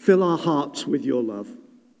 Fill our hearts with your love.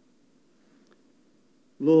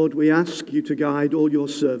 Lord, we ask you to guide all your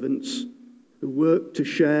servants who work to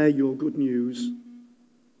share your good news,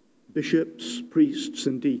 bishops, priests,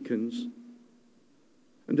 and deacons.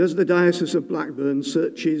 And as the Diocese of Blackburn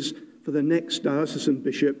searches for the next diocesan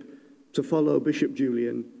bishop to follow Bishop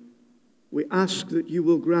Julian, we ask that you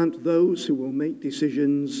will grant those who will make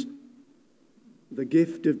decisions the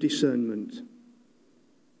gift of discernment,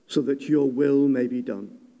 so that your will may be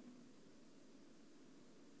done.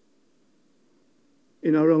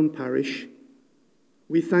 In our own parish,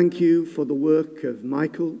 we thank you for the work of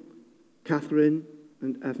Michael, Catherine,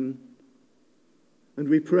 and Evan, and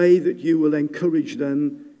we pray that you will encourage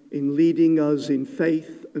them in leading us in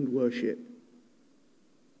faith and worship.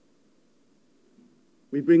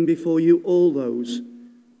 We bring before you all those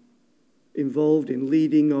involved in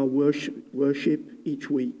leading our worship each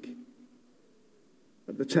week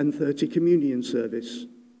at the 10:30 communion service,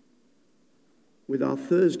 with our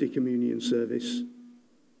Thursday communion service,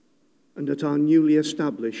 and at our newly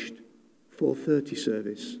established 4:30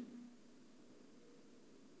 service.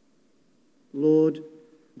 Lord,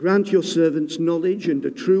 grant your servants knowledge and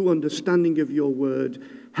a true understanding of your word.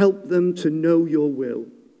 Help them to know your will.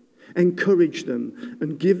 Encourage them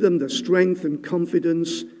and give them the strength and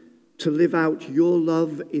confidence to live out your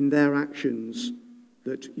love in their actions,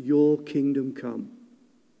 that your kingdom come.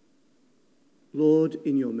 Lord,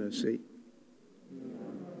 in your mercy.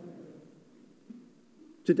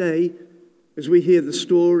 Today, as we hear the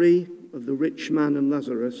story of the rich man and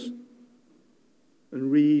Lazarus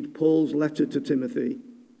and read Paul's letter to Timothy,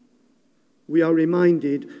 we are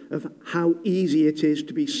reminded of how easy it is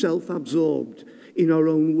to be self-absorbed in our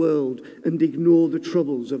own world and ignore the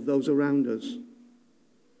troubles of those around us.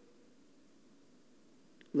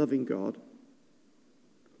 Loving God,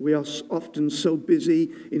 we are often so busy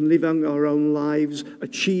in living our own lives,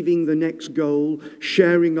 achieving the next goal,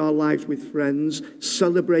 sharing our lives with friends,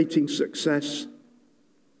 celebrating success,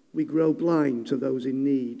 we grow blind to those in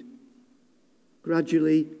need.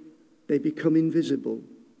 Gradually, they become invisible.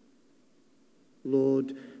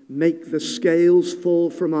 Lord, make the scales fall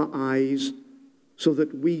from our eyes so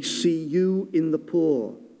that we see you in the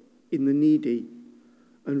poor, in the needy,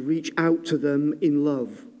 and reach out to them in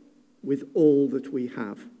love with all that we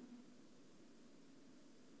have.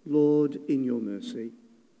 Lord, in your mercy.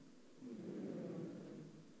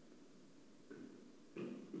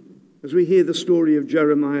 As we hear the story of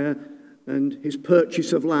Jeremiah and his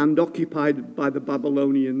purchase of land occupied by the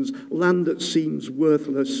Babylonians, land that seems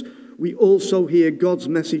worthless, we also hear God's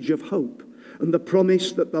message of hope and the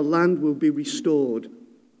promise that the land will be restored.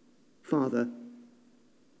 Father,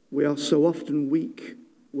 we are so often weak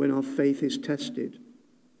when our faith is tested.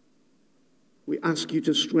 We ask you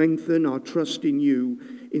to strengthen our trust in you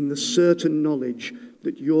in the certain knowledge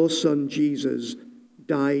that your Son Jesus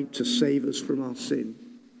died to save us from our sin.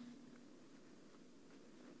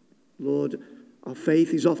 Lord, our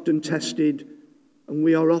faith is often tested, and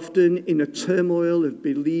we are often in a turmoil of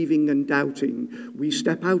believing and doubting. We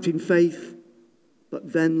step out in faith,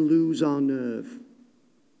 but then lose our nerve.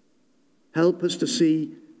 Help us to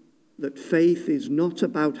see that faith is not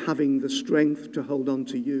about having the strength to hold on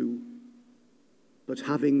to you, but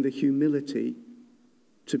having the humility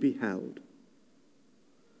to be held.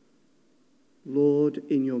 Lord,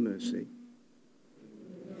 in your mercy.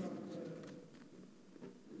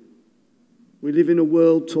 We live in a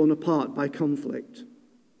world torn apart by conflict.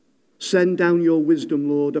 Send down your wisdom,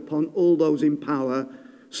 Lord, upon all those in power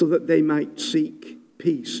so that they might seek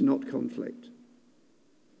peace, not conflict.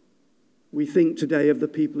 We think today of the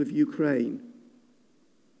people of Ukraine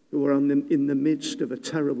who are in the midst of a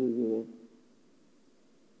terrible war.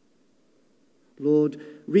 Lord,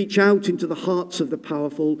 reach out into the hearts of the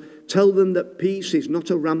powerful. Tell them that peace is not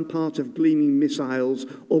a rampart of gleaming missiles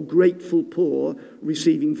or grateful poor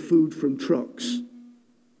receiving food from trucks,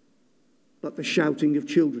 but the shouting of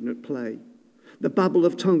children at play, the babble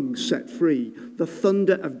of tongues set free, the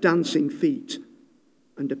thunder of dancing feet,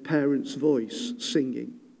 and a parent's voice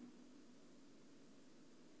singing.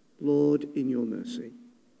 Lord, in your mercy.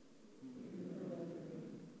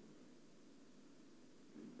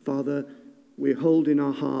 Father, we hold in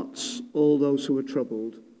our hearts all those who are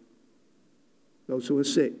troubled, those who are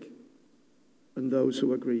sick, and those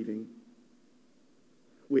who are grieving.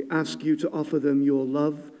 We ask you to offer them your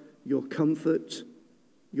love, your comfort,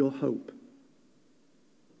 your hope.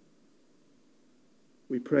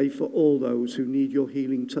 We pray for all those who need your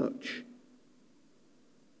healing touch.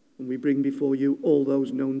 And we bring before you all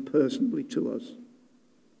those known personally to us.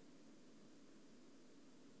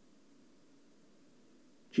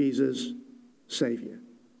 Jesus, Saviour,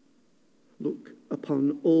 look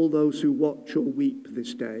upon all those who watch or weep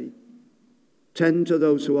this day. Tend to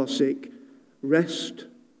those who are sick. Rest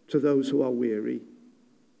to those who are weary.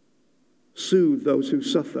 Soothe those who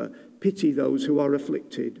suffer. Pity those who are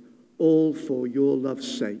afflicted. All for your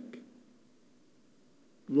love's sake.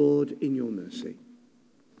 Lord, in your mercy.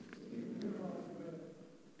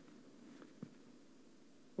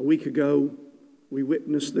 A week ago, we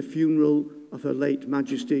witnessed the funeral of Her late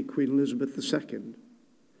Majesty Queen Elizabeth II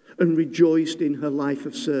and rejoiced in her life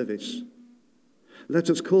of service. Let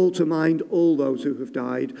us call to mind all those who have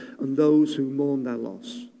died and those who mourn their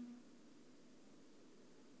loss.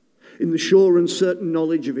 In the sure and certain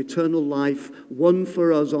knowledge of eternal life won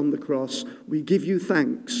for us on the cross, we give you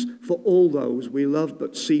thanks for all those we love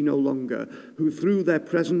but see no longer, who through their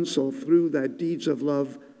presence or through their deeds of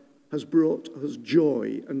love has brought us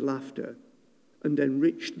joy and laughter and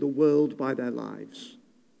enriched the world by their lives.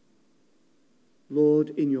 Lord,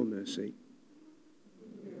 in your mercy.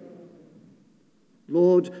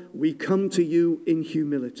 Lord, we come to you in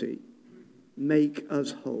humility. Make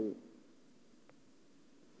us whole.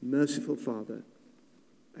 Merciful Father,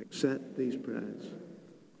 accept these prayers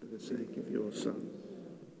for the sake of your Son,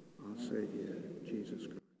 our Saviour, Jesus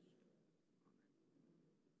Christ.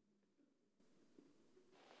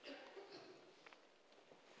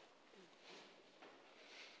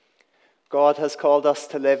 God has called us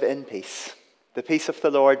to live in peace. The peace of the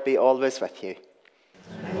Lord be always with you.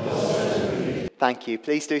 Thank you.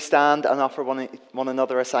 Please do stand and offer one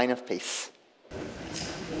another a sign of peace.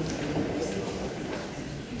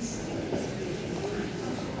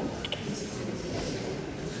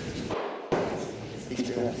 Peace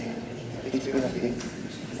be with you. Peace be with you.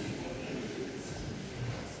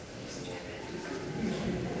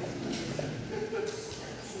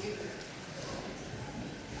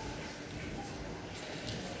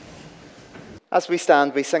 As we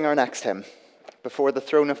stand, we sing our next hymn, Before the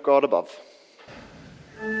Throne of God Above.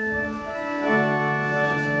 Amen.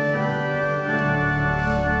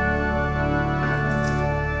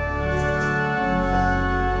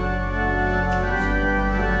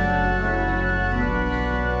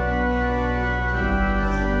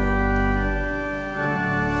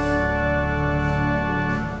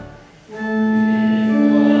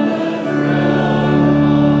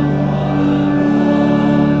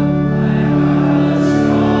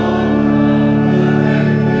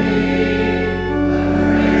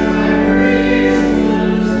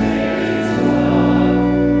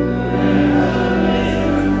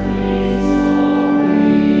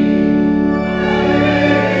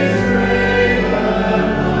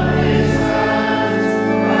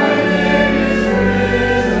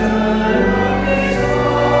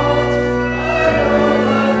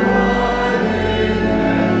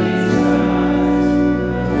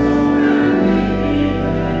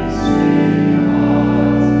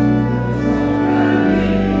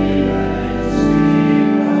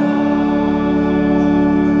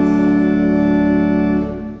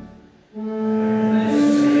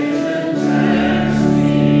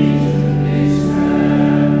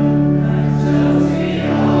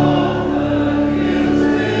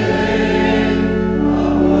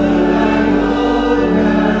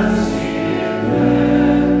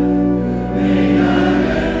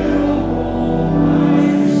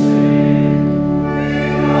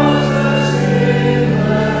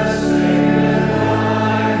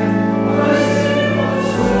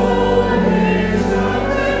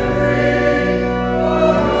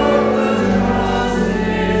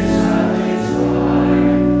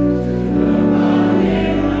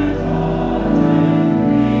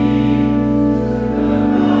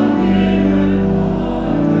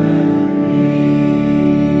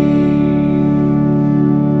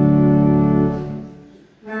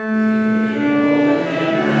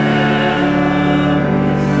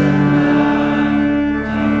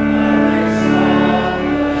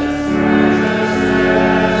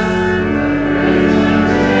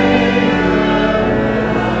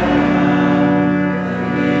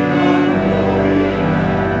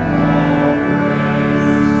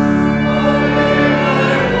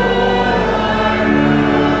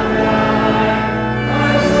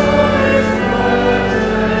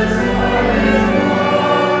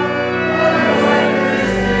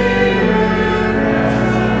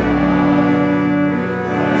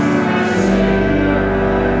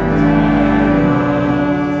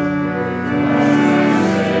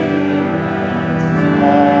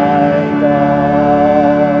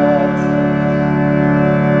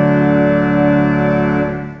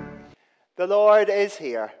 is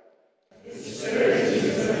here.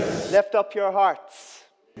 Lift up your hearts.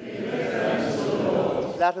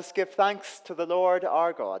 Let us give thanks to the Lord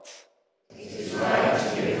our God. It is right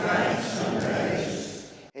to give thanks and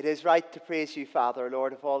praise. It is right to praise you, Father,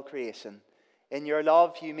 Lord of all creation. In your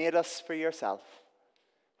love you made us for yourself.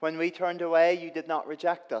 When we turned away, you did not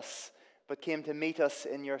reject us, but came to meet us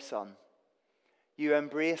in your Son. You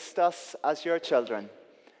embraced us as your children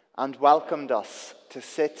and welcomed us to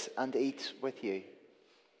sit and eat with you.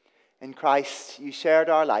 In Christ you shared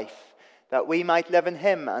our life, that we might live in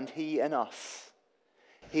him and he in us.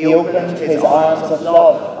 He opened his arms of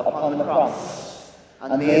love upon the cross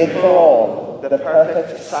and made for all the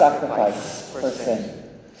perfect sacrifice for sin.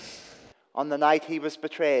 On the night he was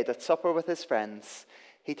betrayed at supper with his friends,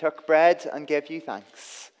 he took bread and gave you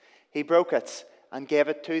thanks. He broke it and gave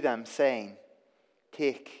it to them, saying,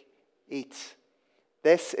 "Take, eat.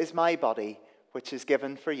 This is my body, which is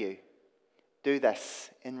given for you. Do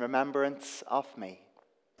this in remembrance of me."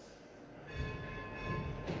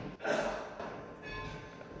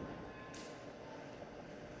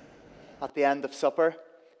 At the end of supper,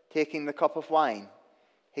 taking the cup of wine,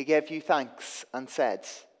 he gave you thanks and said,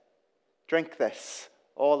 "Drink this,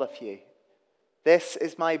 all of you. This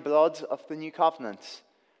is my blood of the new covenant,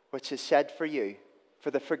 which is shed for you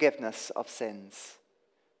for the forgiveness of sins.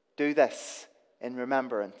 Do this in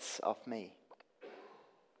remembrance of me."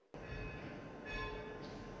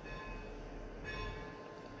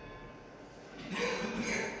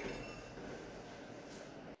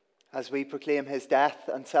 As we proclaim his death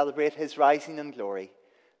and celebrate his rising in glory,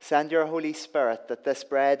 send your Holy Spirit that this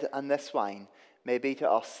bread and this wine may be to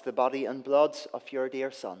us the body and blood of your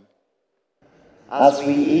dear Son. As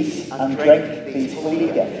we eat and drink these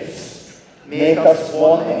holy gifts, make us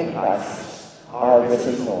one in Christ, our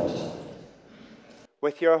risen Lord.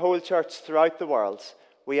 With your whole church throughout the world,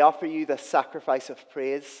 we offer you this sacrifice of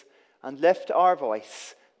praise and lift our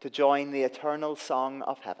voice to join the eternal song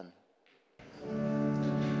of heaven.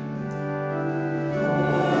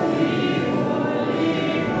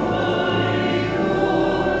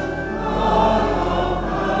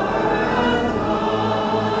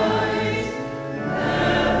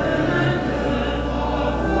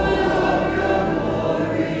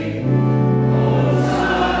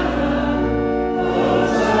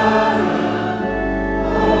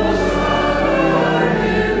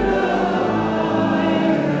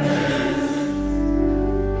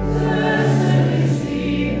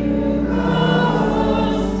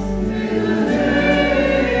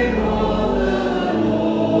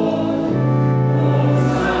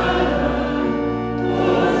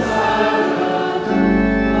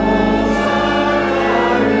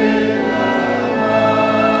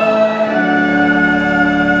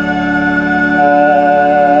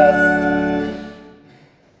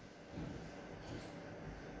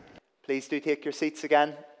 Please do take your seats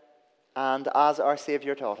again, and as our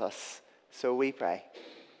Saviour taught us, so we pray.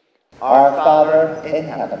 Our Father in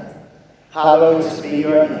heaven, hallowed be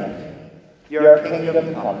your name. Your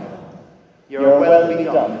kingdom come. Your will be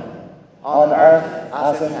done, on earth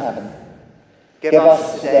as in heaven. Give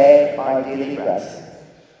us today our daily bread.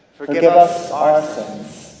 Forgive us our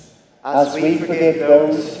sins, as we forgive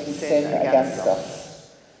those who sin against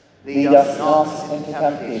us. Lead us not into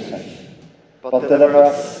temptation, but deliver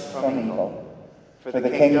us from evil. For the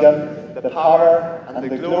kingdom, the power, and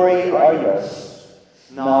the glory are yours,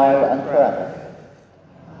 now and forever.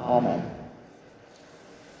 Amen.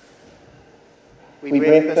 We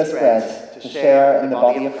break this bread to share in the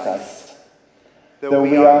body of Christ. Though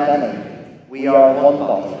we are many, we are one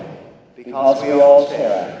body, because we all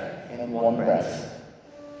share in one bread.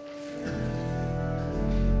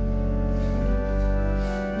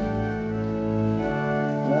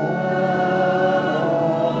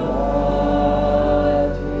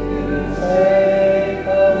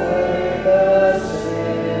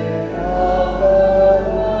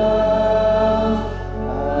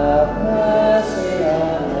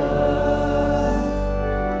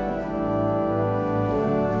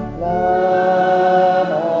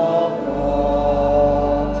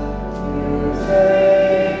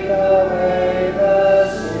 Away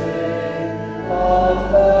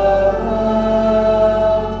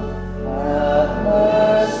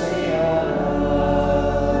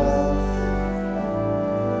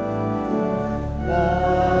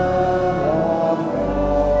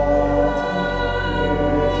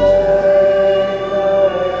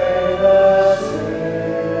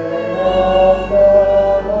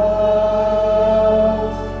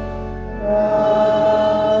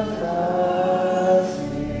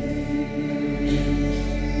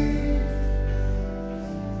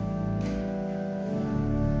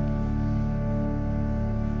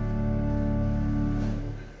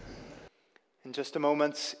In just a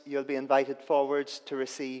moment, you'll be invited forward to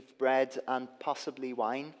receive bread and possibly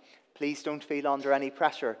wine. Please don't feel under any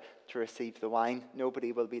pressure to receive the wine.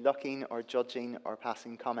 Nobody will be looking or judging or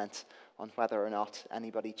passing comments on whether or not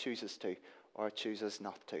anybody chooses to or chooses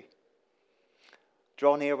not to.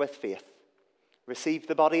 Draw near with faith. Receive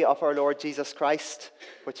the body of our Lord Jesus Christ,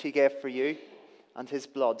 which he gave for you, and his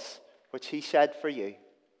blood, which he shed for you.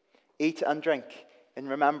 Eat and drink in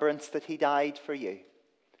remembrance that he died for you,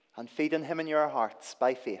 and feed on him in your hearts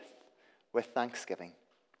by faith with thanksgiving.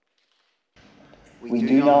 We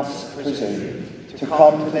do not presume to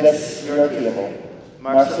come to this your table,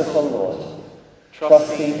 merciful Lord,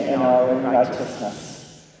 trusting in our own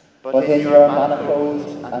righteousness, but in your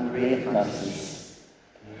manifold and great mercies.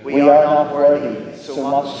 We are not worthy so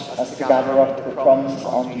much as to gather up the crumbs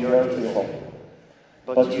onto your table,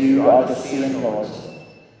 but you are the same Lord,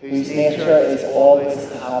 whose nature is always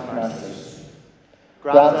to have mercy.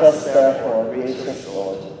 Grant us, therefore, gracious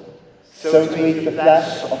Lord, so to eat the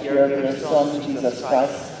flesh of your dear Son, Jesus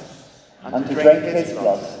Christ, and to drink his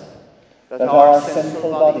blood, that our sinful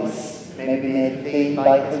bodies may be made clean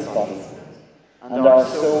by his body, and our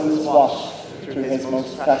souls washed through his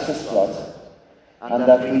most precious blood, and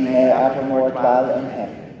that we may evermore dwell in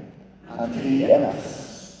him, and he in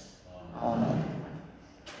us. Amen.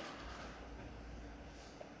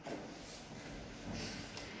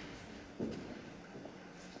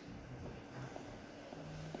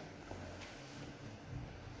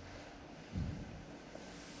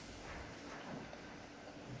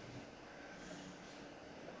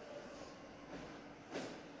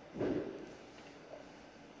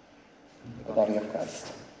 The body of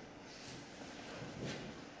Christ.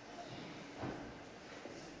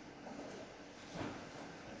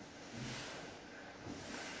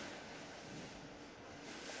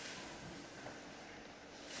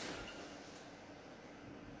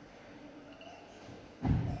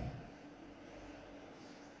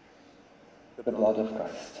 The blood of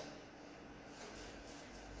Christ.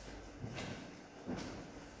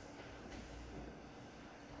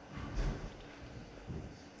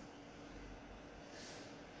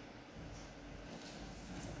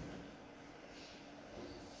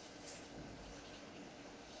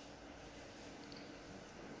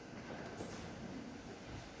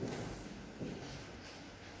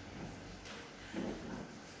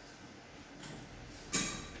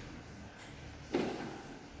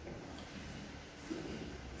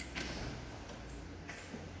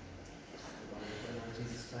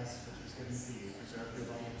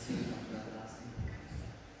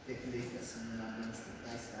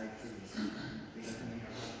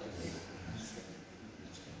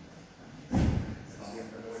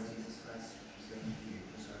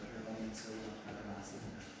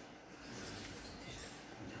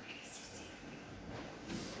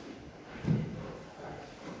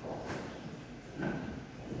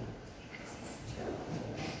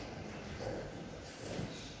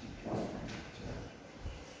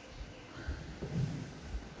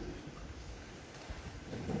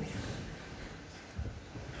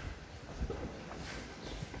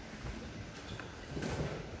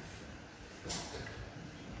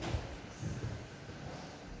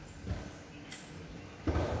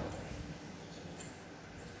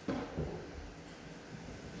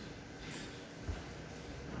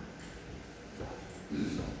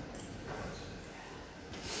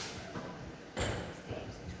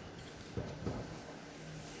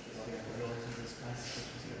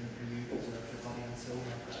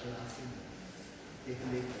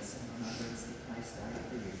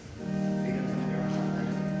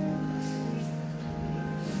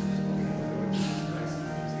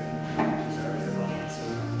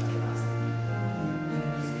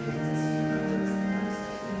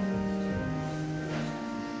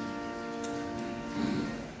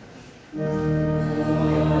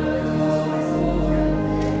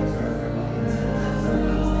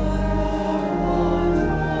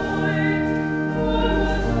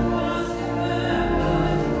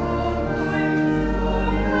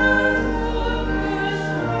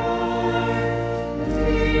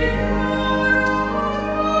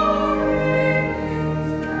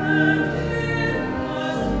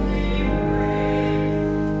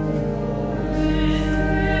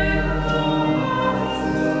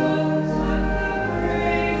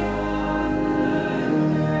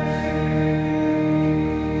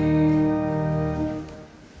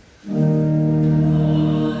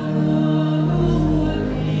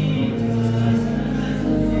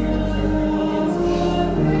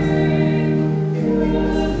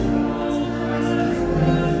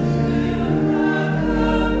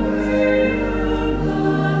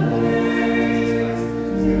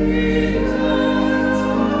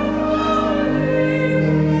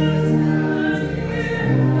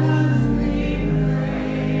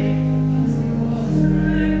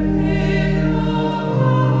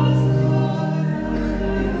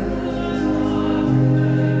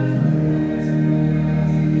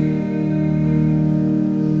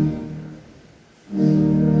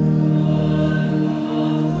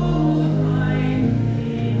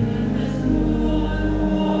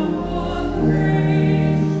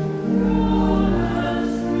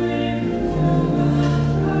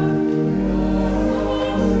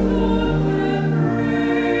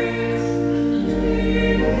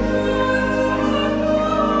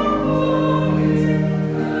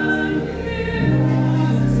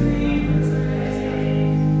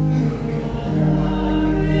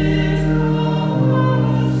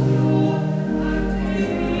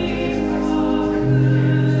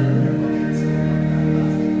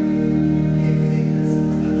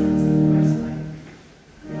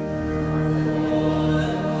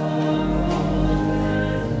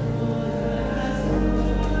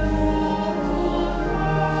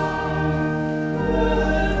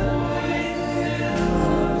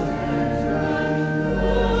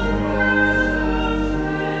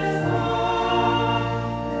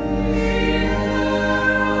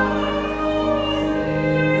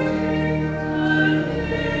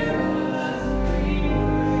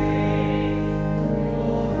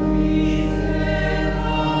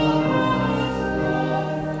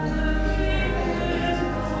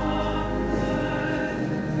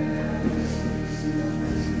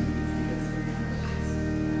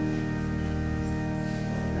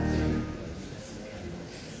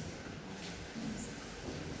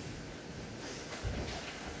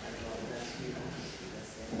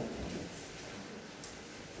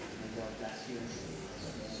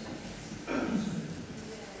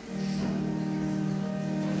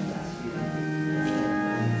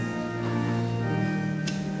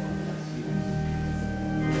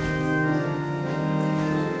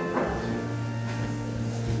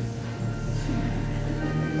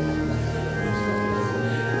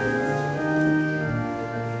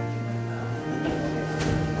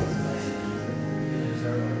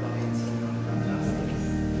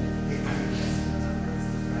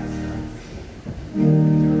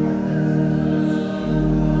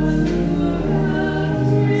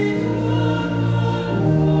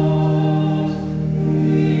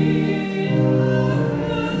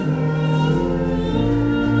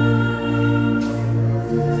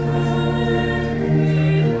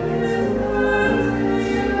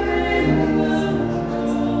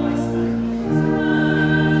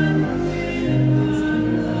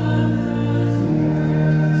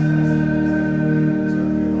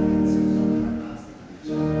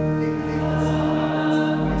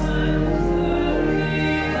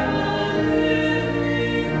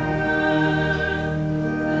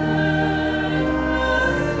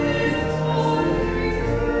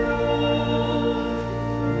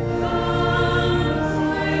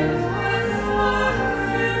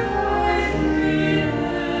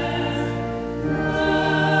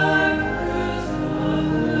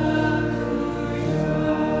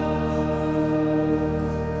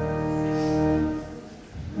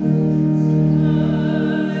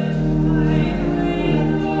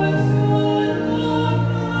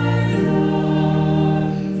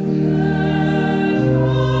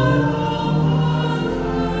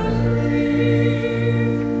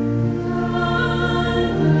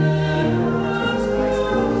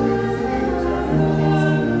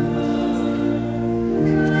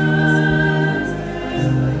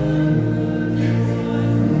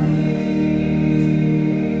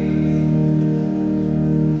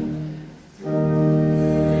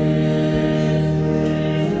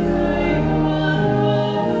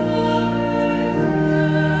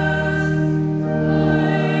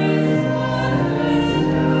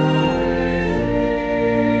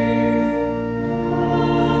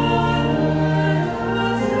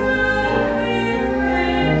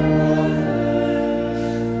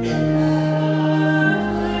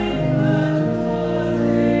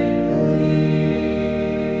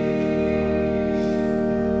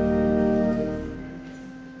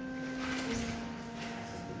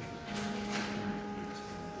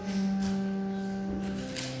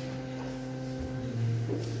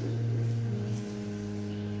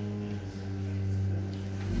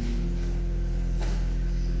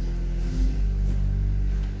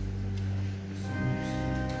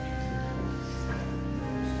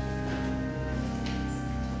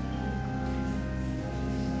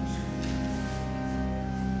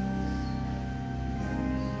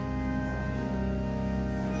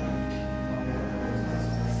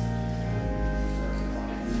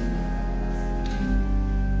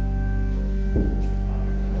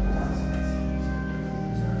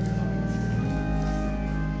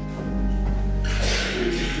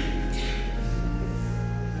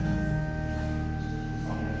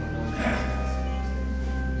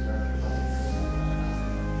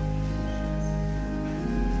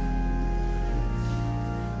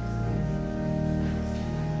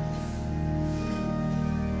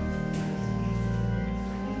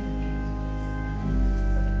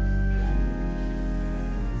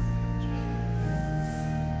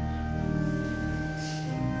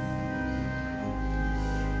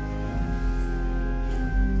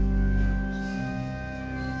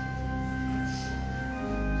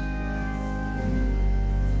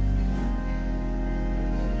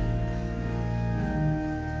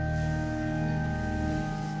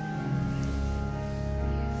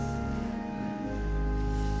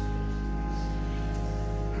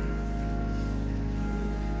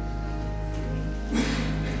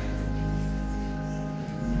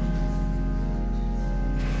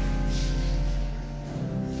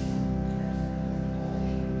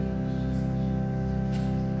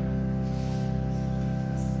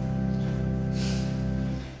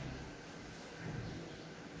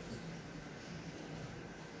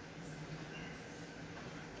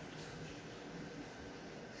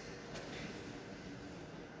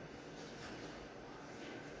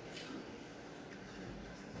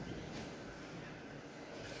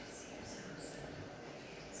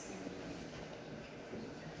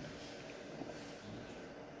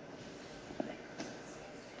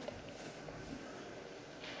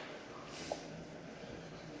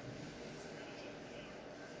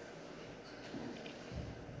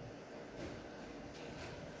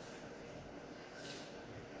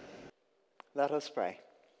 Let us pray.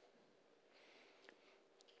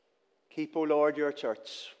 Keep, O Lord, your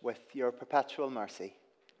church with your perpetual mercy.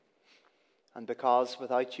 And because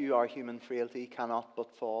without you our human frailty cannot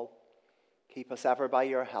but fall, keep us ever by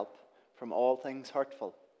your help from all things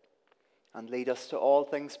hurtful, and lead us to all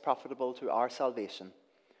things profitable to our salvation,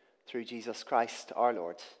 through Jesus Christ our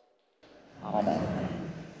Lord. Amen.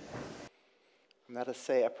 And let us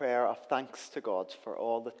say a prayer of thanks to God for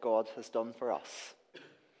all that God has done for us.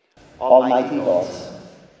 Almighty God,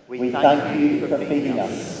 we thank you for feeding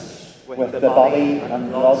us with the body and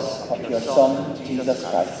blood of your Son, Jesus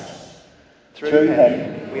Christ. Through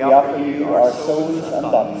him, we offer you our souls and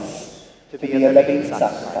bodies to be a living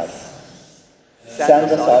sacrifice.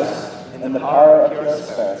 Send us out in the power of your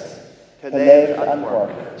Spirit to live and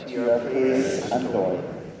work to your praise and glory.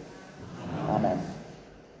 Amen.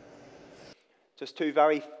 Just two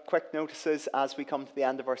very quick notices as we come to the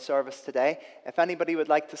end of our service today. If anybody would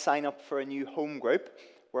like to sign up for a new home group,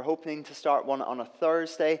 we're hoping to start one on a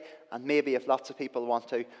Thursday, and maybe if lots of people want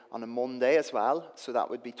to, on a Monday as well. So that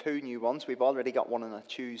would be two new ones. We've already got one on a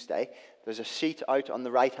Tuesday. There's a sheet out on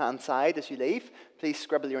the right-hand side as you leave. Please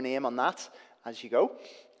scribble your name on that as you go.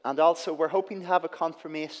 And also, we're hoping to have a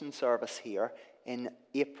confirmation service here in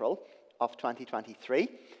April of 2023.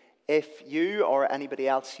 If you or anybody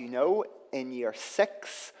else you know in year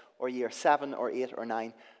 6 or year 7 or 8 or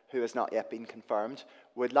 9 who has not yet been confirmed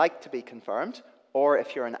would like to be confirmed, or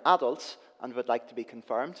if you're an adult and would like to be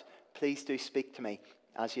confirmed, please do speak to me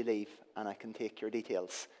as you leave, and I can take your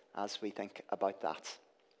details as we think about that.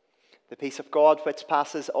 The peace of God, which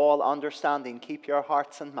passes all understanding, keep your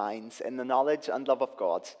hearts and minds in the knowledge and love of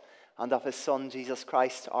God and of his Son, Jesus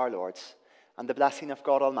Christ our Lord. And the blessing of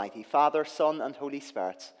God Almighty, Father, Son, and Holy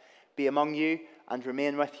Spirit, be among you and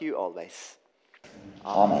remain with you always.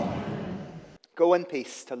 Amen. Go in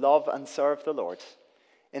peace to love and serve the Lord.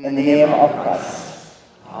 In the name of Christ.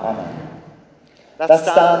 Amen. Let's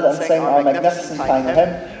stand and sing our magnificent final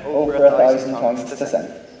hymn, over 1,000 tongues to sing.